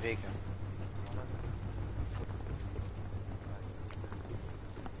 nes neveikia.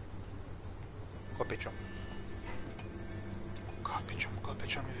 Kopečiom.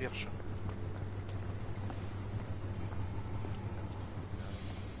 Kopečiom į viršų.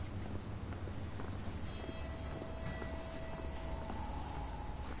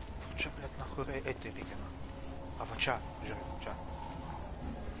 Čia, blėt, nahur eiti reikia. A, va čia, žiūrėk, čia.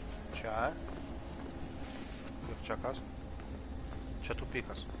 Čia. Ir čia kas? Čia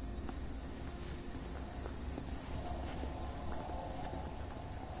tupikas.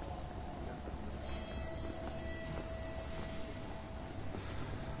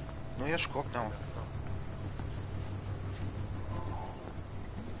 Nu, ieškok, ne.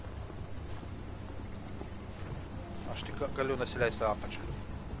 Aš tik galiu nusileisti apačią.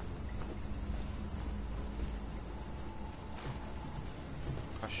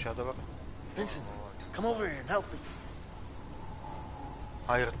 Kas čia dabar? Vincent, come over here and help me.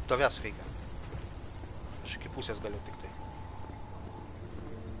 A, ir tavęs reikia. Aš iki pusės galiu tik tai.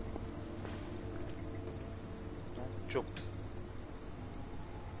 Nu, čiup.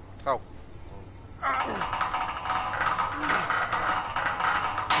 Trauk.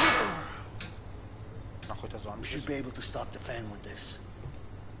 Nahui tas We vamzdis. should be able to stop the fan with this.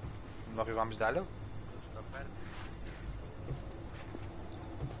 Nori vamzdelio?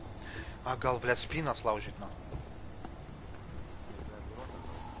 A, gal, blėt, spynas laužyt, nu.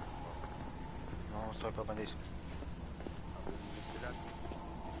 Nu, stoj pabandysim.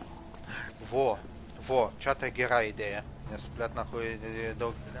 Vo, čia tai gera idėja. Nes, blėt, nahui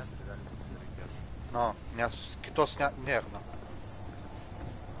daug... Nu, nes kitos nėra, nu.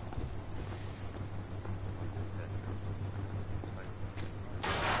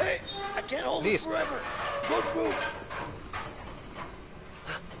 Hey, I can't hold this forever. Go through.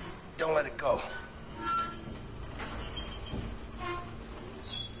 Don't let it go.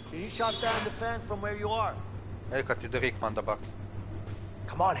 Can you shut down the fan from where you are? Eik, atidaryk man dabar.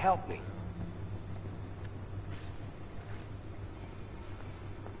 Come on, help me.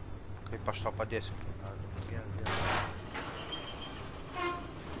 Kaip aš tau padėsiu.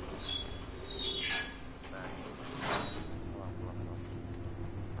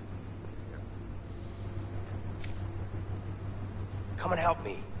 Come and help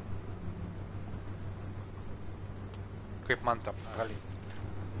me. Kaip man tam, gali.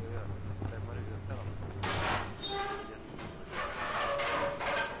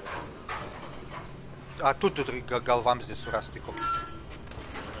 A, tu turi gal vamzdį surasti kokį.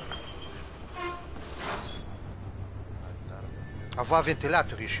 A, va,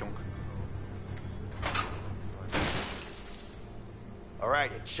 ventiliatorių išjung. All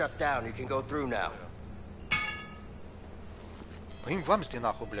right, it's shut down. You can go through now. Paimk vamzdį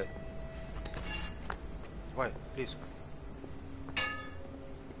nahu, blė. Vai, please.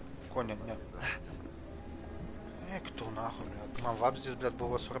 Ko, ne. Eik tu nahu, blė. Man vamzdis, blė,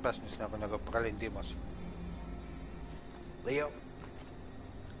 buvo svarbesnis negu praleidimas. Leo?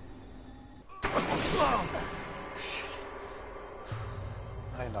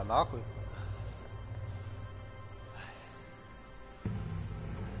 Eina nahui.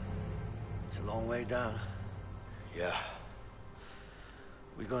 It's a long way down. Yeah.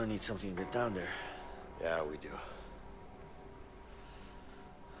 We're gonna need something to get down there. Yeah, we do.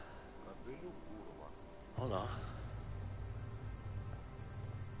 Hold on.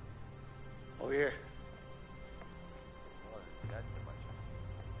 Over here.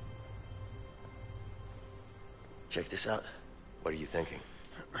 Check this out. What are you thinking?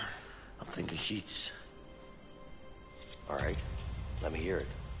 I'm thinking sheets. All right. Let me hear it.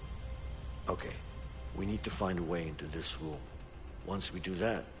 Okay. We need to find a way into this room. Once we do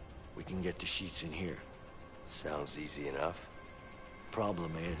that, we can get the sheets in here. Sounds easy enough.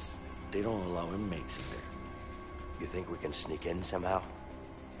 Problem is, they don't allow inmates in there. You think we can sneak in somehow?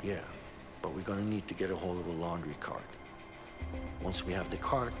 Yeah, but we're gonna need to get a hold of a laundry cart. Once we have the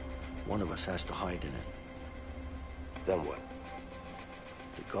cart, one of us has to hide in it. Then what?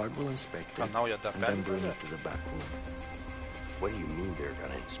 The guard will inspect it, and then bring it to the back room. What do you mean they're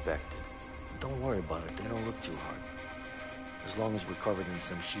gonna inspect it? Don't worry about it, they don't look too hard. As long as we're covered in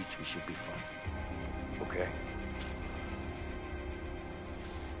some sheets, we should be fine. Okay.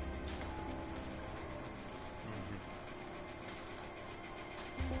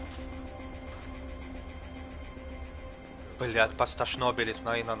 Блядь, pas tą šnobelis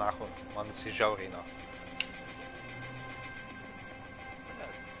nueina nahu. Man jisai žiauriai, nu.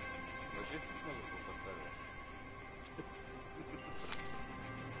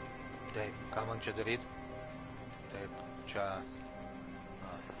 Taip, ką man čia daryt? Taip, čia...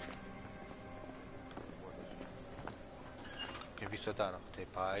 Kaip visada, tai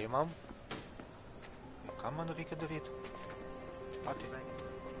paimam. Ką man reikia daryt? Taip pat.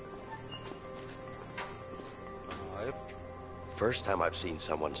 Taip. First time I've seen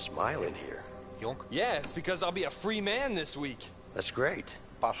someone smile in here. Junk? Yeah, it's because I'll be a free man this week. That's great.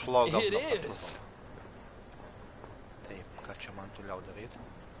 Пошло говно. It is. Taip, ką čia man toliau daryt?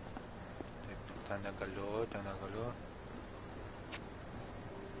 Taip, ten negaliu.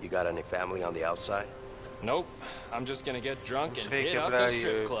 You got any family on the outside? Nope. I'm just gonna get drunk and hit Reikia, up the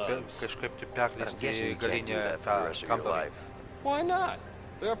strip clubs. kažkaip tai I'm guessing perleisti you can't do galinę that for tą the rest of your kambarį. life. Why not?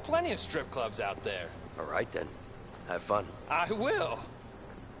 There are plenty of strip clubs out there. All right then. Have fun. I will.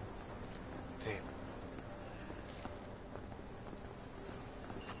 Taip.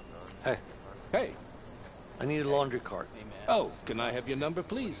 Hey. Hey. I need a laundry cart. Oh, can I have your number,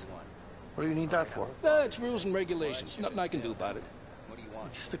 please? What do you need that for? It's rules and regulations. Nothing I can do about it.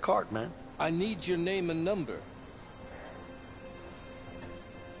 It's just a cart, man. I need your name and number.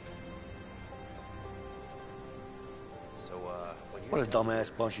 So, when What a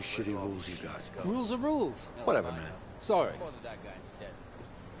dumbass bunch of shitty rules you got. Rules are rules. Whatever, man. Sorry.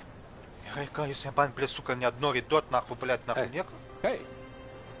 Ką jūs man, blė, suka, net nori duot, nahu, blėt, nahu, nieko? Hey.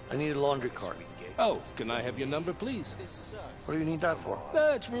 I need a laundry cart. Oh, can I have your number, please? What do you need that for?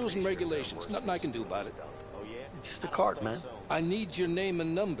 It's rules and regulations. Nothing I can do about it. It's just a cart, man. I need your name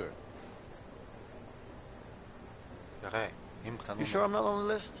and number. You sure I'm not on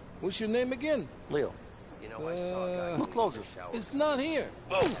the list? What's your name again? Leo. You know, I saw a guy Look closer. It's not here.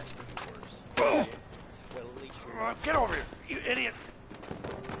 Get over here, you idiot.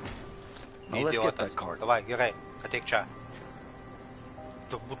 Now let's get that cart. Давай, gerai, ateik čia.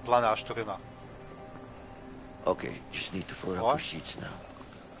 Turbūt planą aš turiu, na. Okay, just need to fill it up with sheets now.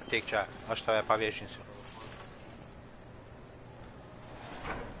 Ateik čia, aš tave paviešinsiu.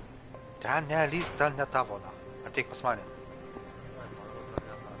 Ten nelįsk, ten ne tavo, na. Ateik pas mane.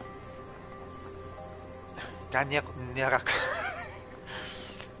 Ten nieko nėra.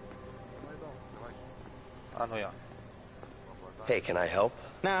 Nu jo. Hey, can I help?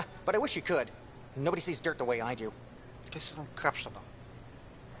 Nah, but I wish you could. Nobody sees dirt the way I do. Kas ten krapšto, na?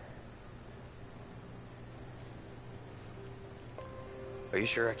 Are you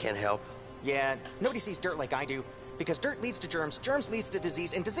sure I can't help? Yeah, nobody sees dirt like I do. Because dirt leads to germs, germs leads to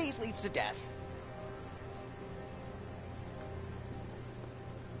disease, and disease leads to death.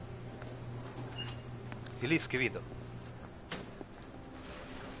 Ілійське відео.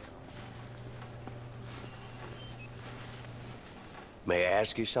 May I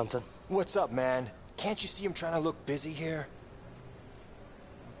ask you something? What's up, man? Can't you see I'm trying to look busy here?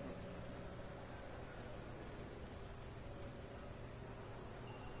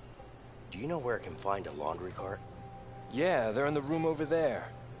 Do you know where I can find a laundry cart? Yeah, they're in the room over there.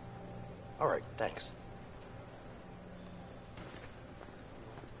 All right, thanks.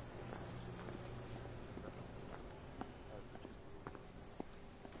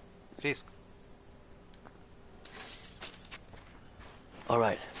 Risk. All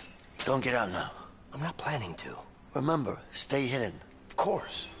right, don't get out now. I'm not planning to. Remember, stay hidden. Of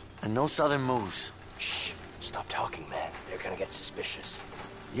course. And no sudden moves. Shh, stop talking, man. They're gonna get suspicious.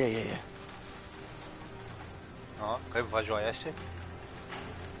 Yeah. O, kaip važiuojasi?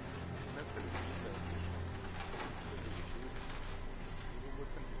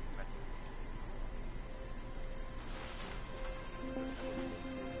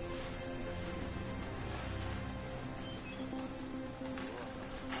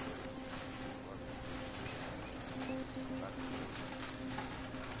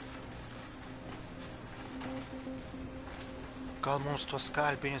 Gal mums tuos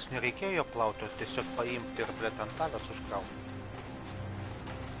skalbinius nereikėjo plauti, tiesiog paimti ir blėt ant tavęs užkrauti.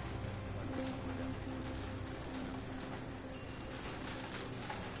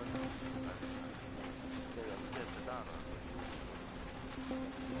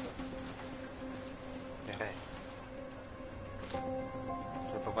 Gerai.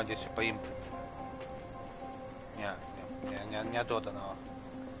 Tai pabandysiu paimti. Neduoda, na.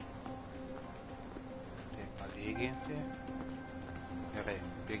 Tai palyginti. Gerai,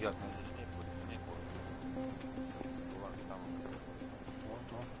 bėgiot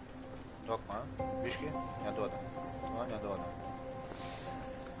duok man, biškį, neduoda. Neduoda.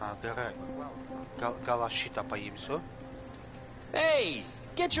 Gerai. Gal aš šitą paimsiu? Hey,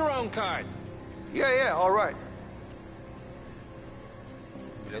 get your own card. Yeah, all right.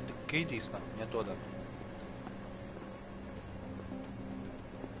 Блядь, gaidys, na, neduoda.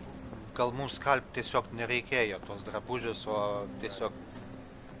 Gal mums skalbti tiesiog nereikėjo tos drabužius, o tiesiog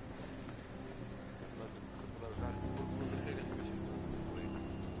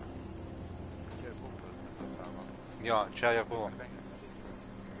Jo, čia ir buvo.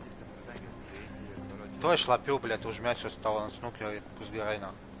 Tuo išlapiau, blėt, užmesiuos tavo ant snukio ir bus gerai, na.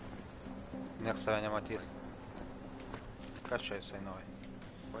 Niekas tave nematys. Kas čia jisai nori?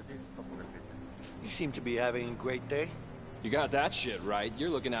 You seem to be having a great day. You got that shit right. You're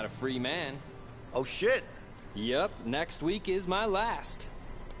looking at a free man. Oh, shit. Yep, next week is my last.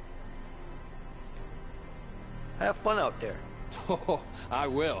 Have fun out there. Oh, I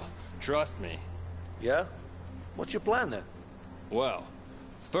will. Trust me. Yeah? What's your plan then? Well,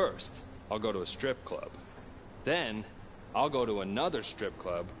 first, I'll go to a strip club. Then, I'll go to another strip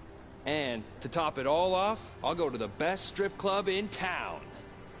club. And, to top it all off, I'll go to the best strip club in town.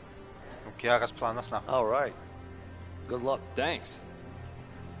 Geras planas, na. All right. Good luck. Thanks.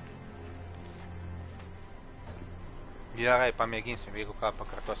 Gerai, pamėginsim, jeigu ką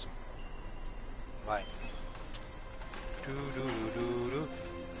pakartosim. Vai.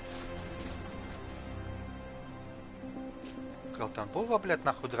 Gal ten buvo, blėt,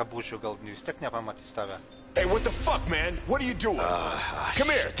 nahu drabužių, gal vis tiek nepamatys tave. Hey, what the fuck, man? What are you doing? Come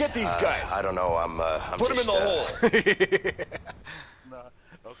here, get these guys. I don't know, I'm Put them in the hole.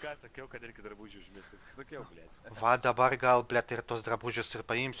 Va, dabar gal, blėt, ir tos drabužius ir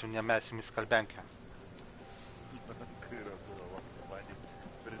paimsim, nemesim į skalbenkę.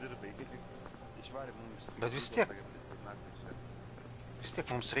 Bet vis tiek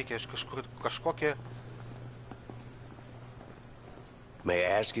mums reikia iš kažkur kažkokį... May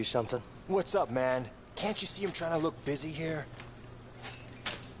I ask you something? What's up, man? Can't you see I'm trying to look busy here?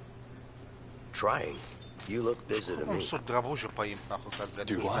 Trying? You look busy to me. Mums drabužių paimt, nahu, kad, blėt,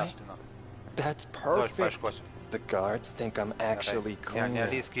 Do I? That's perfect. The guards think I'm actually clean.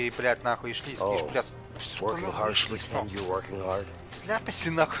 Nelįski, blėt, nahu, išlyski, išblėt. Working hard to pretend you're working hard?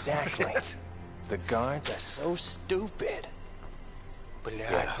 Slepiasi, nahu. Exactly. The guards are so stupid.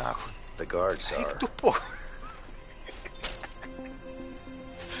 Blėt, nahu. The guards are. Eik tu po.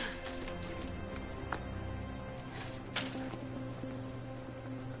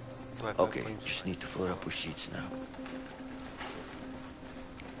 Okay, just need to fill it up with sheets now.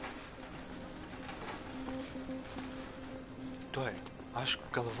 Tuoj, aš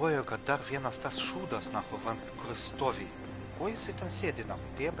galvoju, kad dar vienas tas šūdas, nahu, kur stovi. Ko jisai ten sėdi, nahu?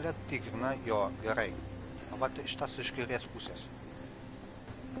 Tie, blėt, tikrina, jo, gerai. O va, šitas iš kairės pusės.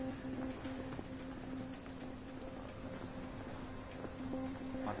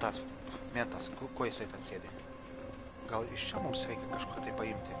 Man tas, mentas, ko jisai ten sėdi? Gal iš čia mums reikia kažkur tai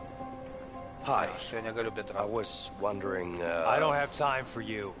paimti? Hi. Aš su jo negaliu bendrauti. I was wondering, I don't have time for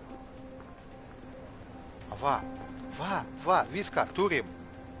you. Va, viską, turim.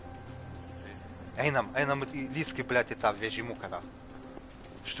 Einam, lyski, blėt, į tą vežimuką, da.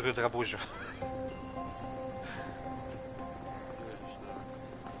 Aš turiu drabužių.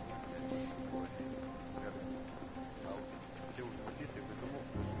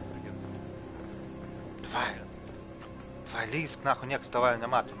 Va, lysk, nahu, nieks tavai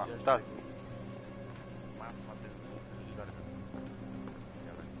nemato, nahu.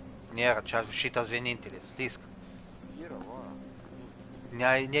 Nėra, čia šitas vienintelis, lysk.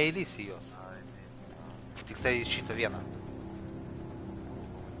 Neįlysi jos. Tik tai šitą vieną.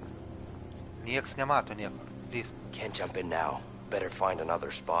 Nieks nemato nieko, lysk. Can't jump in now. Better find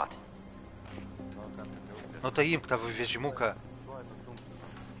another spot. Nu tai imk tavo vežimuką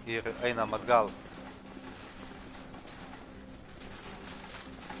ir einam atgal.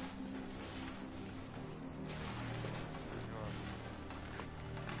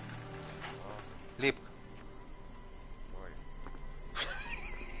 Lipk.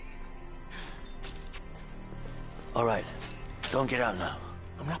 All right, don't get out now.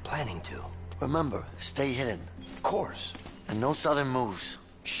 I'm not planning to. Remember, stay hidden. Of course. And no sudden moves.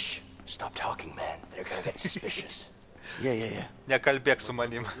 Shh. Stop talking, man. They're gonna get suspicious. Yeah. Nekalbėk su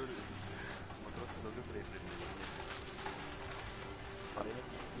manim.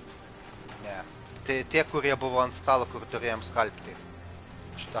 Ne. Tai tie, kurie buvo ant stalo, kur turėjom skalbti.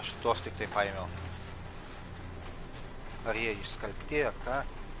 Aš tos tik tai paėmiau. Ar jie išskalbti, ar ką?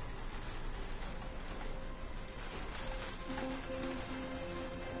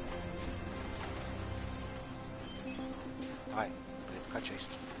 Ai, blėt, ką čia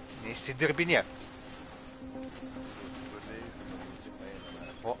neišsidirbinėk.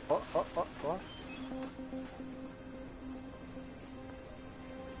 O.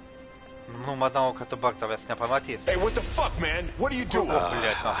 Nu, manau, kad dabar tavęs nepamatys. Hey, what the fuck, man? What are you doing?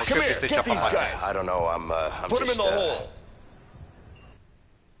 Come here, get these guys. I don't know, I'm Put them in the hole.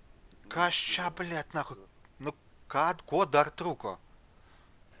 Kas čia, blėt, nahu? Nu, ko dar trūko?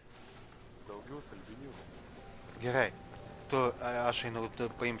 Gerai. Aš einu,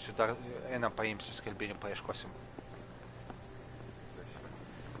 paimsiu dar, einam paimsiu skelbinių, paieškosim.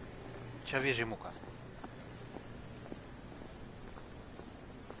 Čia vežimukas.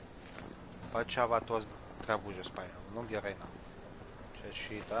 Va čia va tuos drabužius paėmiau. Nu gerai, na. Čia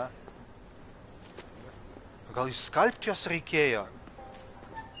šitą. Gal išskalbti jos reikėjo?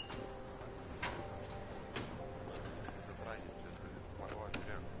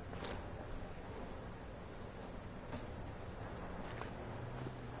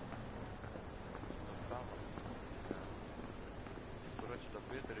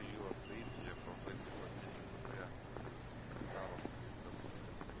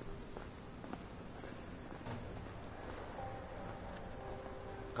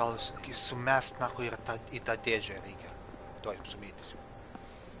 Gal sumest nahui ir į tą dėžę reikia. Tuoj sumėtysiu.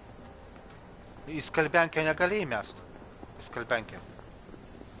 Į skalbenkę negali įmest. Į skalbenkę.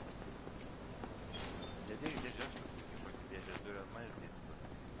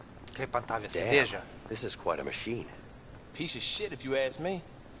 Kaip ant tavęs į dėžę. This is quite a machine. Piece of shit if you ask me.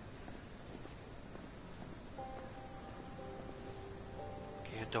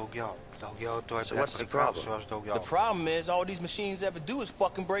 Daugiau tuoj So what's the problem? aš daugiau. The problem is all these machines ever do is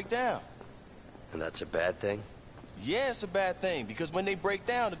fucking break down. And that's a bad thing? Yeah, it's a bad thing, because when they break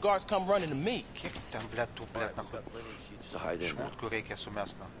down, the guards come running to me. Kiek ten, blėt, tų, blėt, nahui. Šmutkų reikia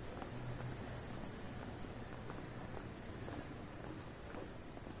sumest, na.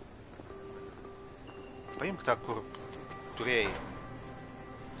 Paimk tą, kur turėjai.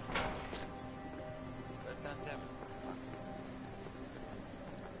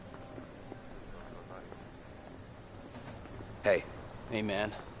 Hey. Hey,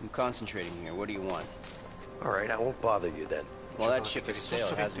 man. I'm concentrating here. What do you want? All right, I won't bother you then. Well, that ship has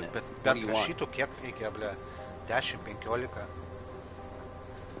sailed, hasn't it? What do you want? Šitų kiek reikia, blė? 10, 15.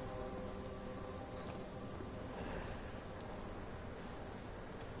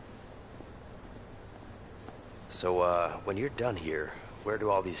 So, when you're done here, where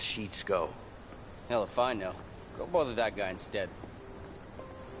do all these sheets go? Hell if I know. Go bother that guy instead.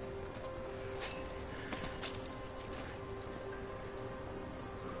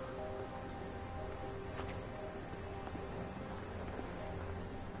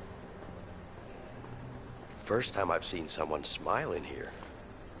 First time I've seen someone smile in here.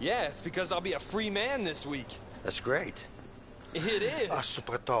 Yeah, it's because I'll be a free man this week. That's great. It is. Aš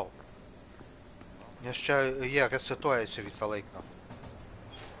supratau. Nes čia jie resetuojasi visą laiką.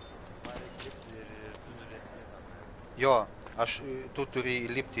 Jo, tu turi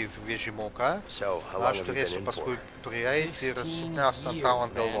įlipti į vežimuką. Aš turėsiu paskui prieiti ir sumest ant tau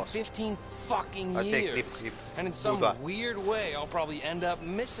ant galvos. 15 fucking years. And in some weird way, I'll probably end up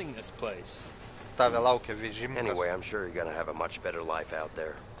missing this place. Anyway, I'm sure you're gonna have a much better life out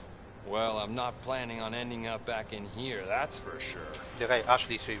there. Well, I'm not planning on ending up back in here, that's for sure. Gerai, aš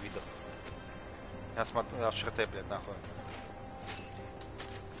lysiu į vidų. Nes aš ir taip, blėt, nahui.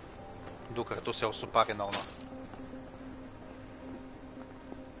 2 kartus jau suparinau, na.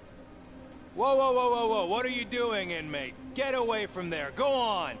 Whoa, whoa, whoa, whoa, whoa, what are you doing, inmate? Get away from there, go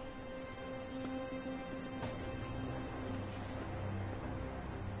on!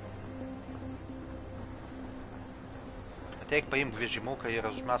 Ateik paimk vežimuką ir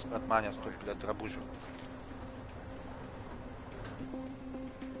užmesk ant manęs tų, blėt, drabužių.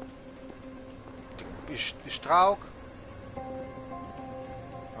 Tik ištrauk.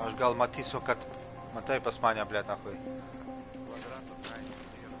 Aš gal matysiu, kad matai pas mane, blėt, nahui.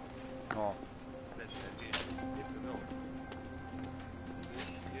 O.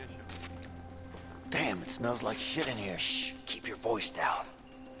 Damn, it smells like shit in here. Shh, keep your voice down.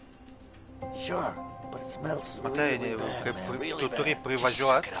 Sure, but it smells really bad, man. Really bad. Just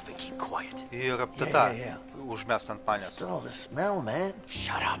suck it up and keep quiet. Ir tada užmest ant manęs. Still the smell, man.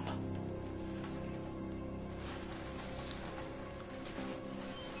 Shut up.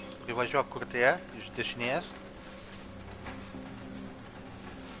 Privažiuok kurtėje iš dešinės.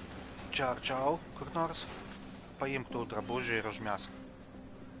 Čia arčiau kur nors. Paimk tų drabužių ir užmesk.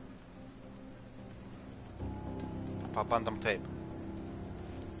 Pabandom taip.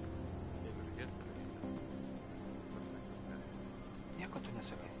 Nieko tu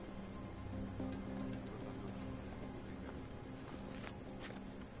nesakai.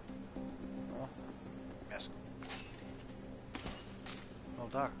 O, mesk. Nu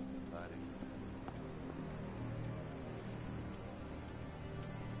dar.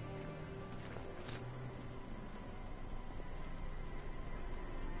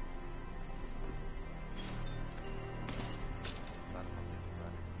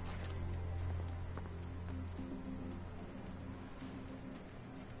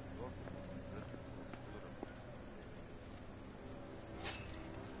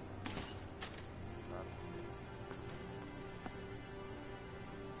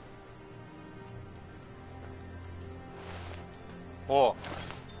 О!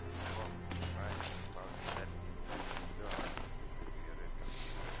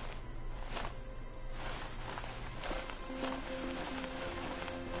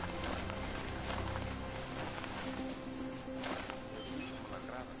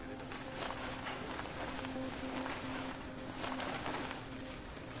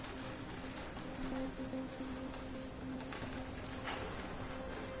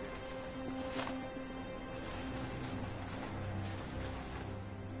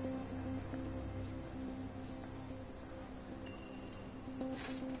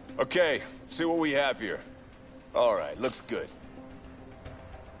 Okay, see what we have here. All right, looks good.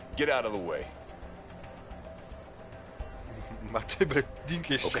 Get out of the way.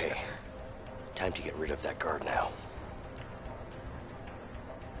 Okay. Time to get rid of that guard now.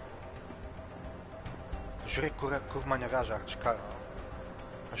 Žiūrėk, kur mane veža, ar čia ką?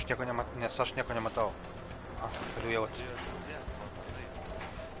 Aš nieko nematau. Galiu jau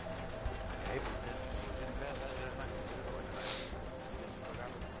Taip.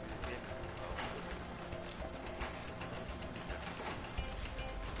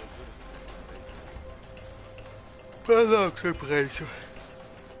 Palauk, kaip praeisiu.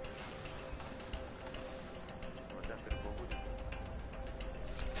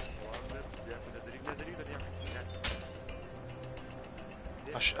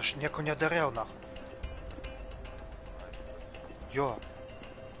 Aš nieko nedariau, na. Jo.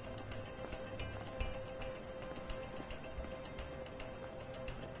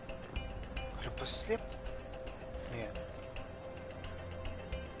 Galiu pasislėpti? Ne.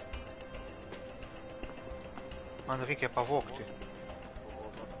 Man reikia pavogti.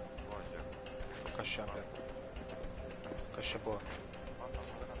 Kas čia buvo?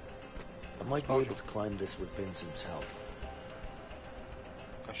 I might be able to climb this with Vincent's help.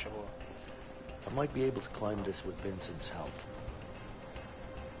 Kas čia buvo? I might be able to climb this with Vincent's help.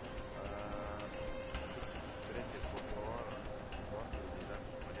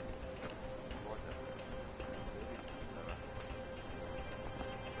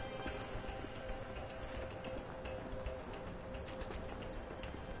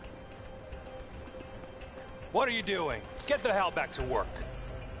 What are you doing? Get the hell back to work.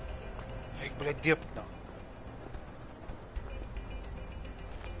 Ik блядь, депно.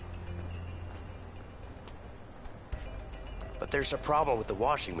 But there's a problem with the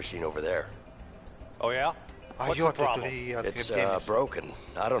washing machine over there. Oh yeah? What's the problem? It's broken.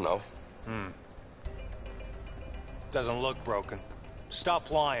 I don't know. Doesn't look broken.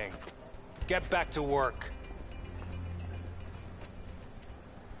 Stop lying. Get back to work.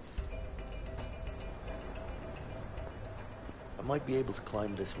 I might be able to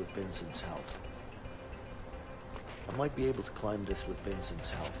climb this with Vincent's help. I might be able to climb this with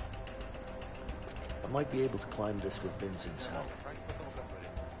Vincent's help. I might be able to climb this with Vincent's help.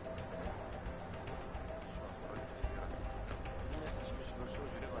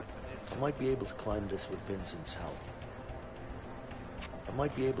 I might be able to climb this with Vincent's help. I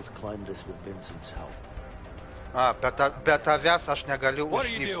might be able to climb this with Vincent's help. Be tavęs aš negaliu What are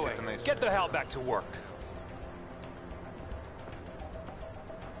you doing? Get the hell back to work.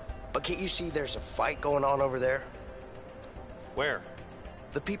 But can't you see there's a fight going on over there? Where?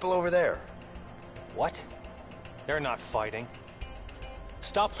 The people over there. What? They're not fighting.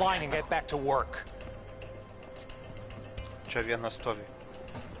 Stop lying and get back to work. Čia vienas stovi.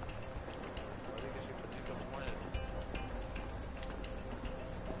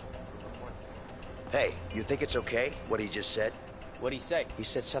 Hey, you think it's okay, what he just said? What'd he say? He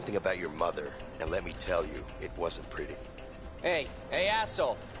said something about your mother, and let me tell you, it wasn't pretty. Hey,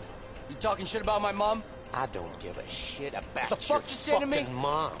 asshole. You talking shit about my mom? I don't give a shit about the fuck you say to me?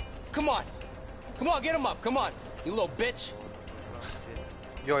 Mom. Come on, get him up, come on, you little bitch.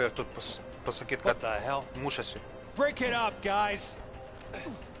 Jo, ir тут pasakyt, kad mušasi. Break it up, guys.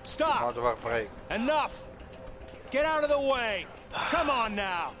 Stop. Break. Enough. Get out of the way. Come on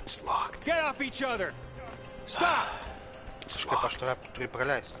now. It's locked. Get off each other. Stop. Kaip aš turiu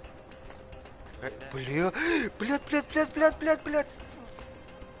praleisti. Блядь.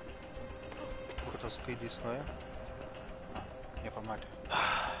 Kur tas skaidys nuėjo? Nepamatė.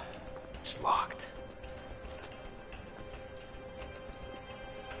 It's locked.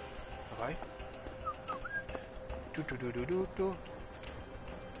 Давай. Ту.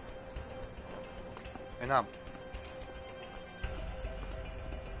 Einam.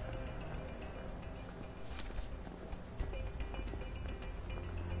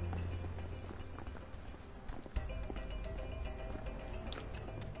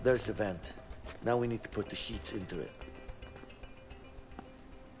 There's the vent. Now we need to put the sheets into it.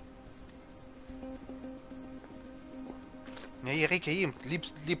 Nee, reikia imt,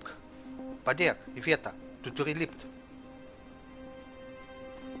 lipk. Padėk į vietą. Tu turi lipt.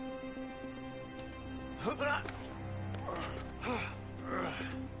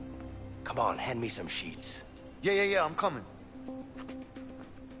 Come on, hand me some sheets. Yeah, I'm coming.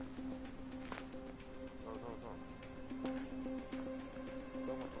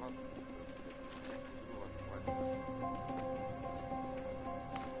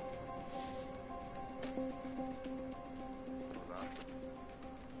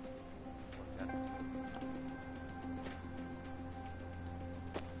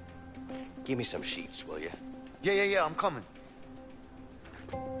 Give me some sheets, will you? Yeah, I'm coming.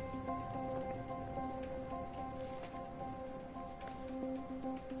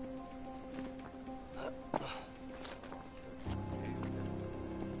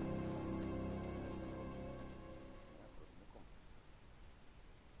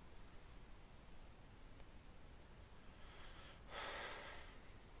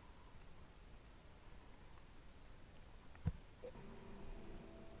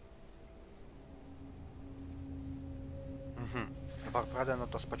 Dabar pradeda nuo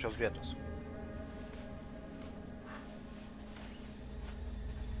tos pačios vietos.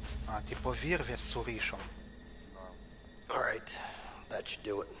 A, tipo virvės surišom. All right, that should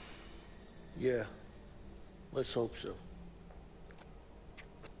do it. Yeah, let's hope so.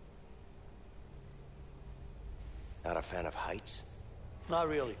 Not a fan of heights? Not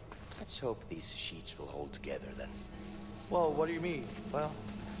really. Let's hope these sheets will hold together then. Well, what do you mean? Well,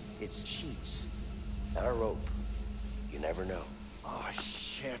 it's sheets, not a rope. You never know. Oh,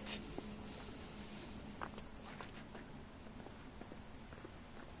 shit.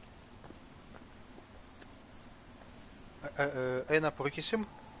 Eina parūkysim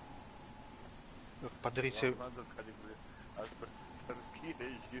ir padarysi... Aš perskyrė,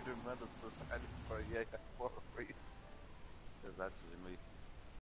 žiūriu, medas pro šalį praėję porą. Ir dar čia, žinai,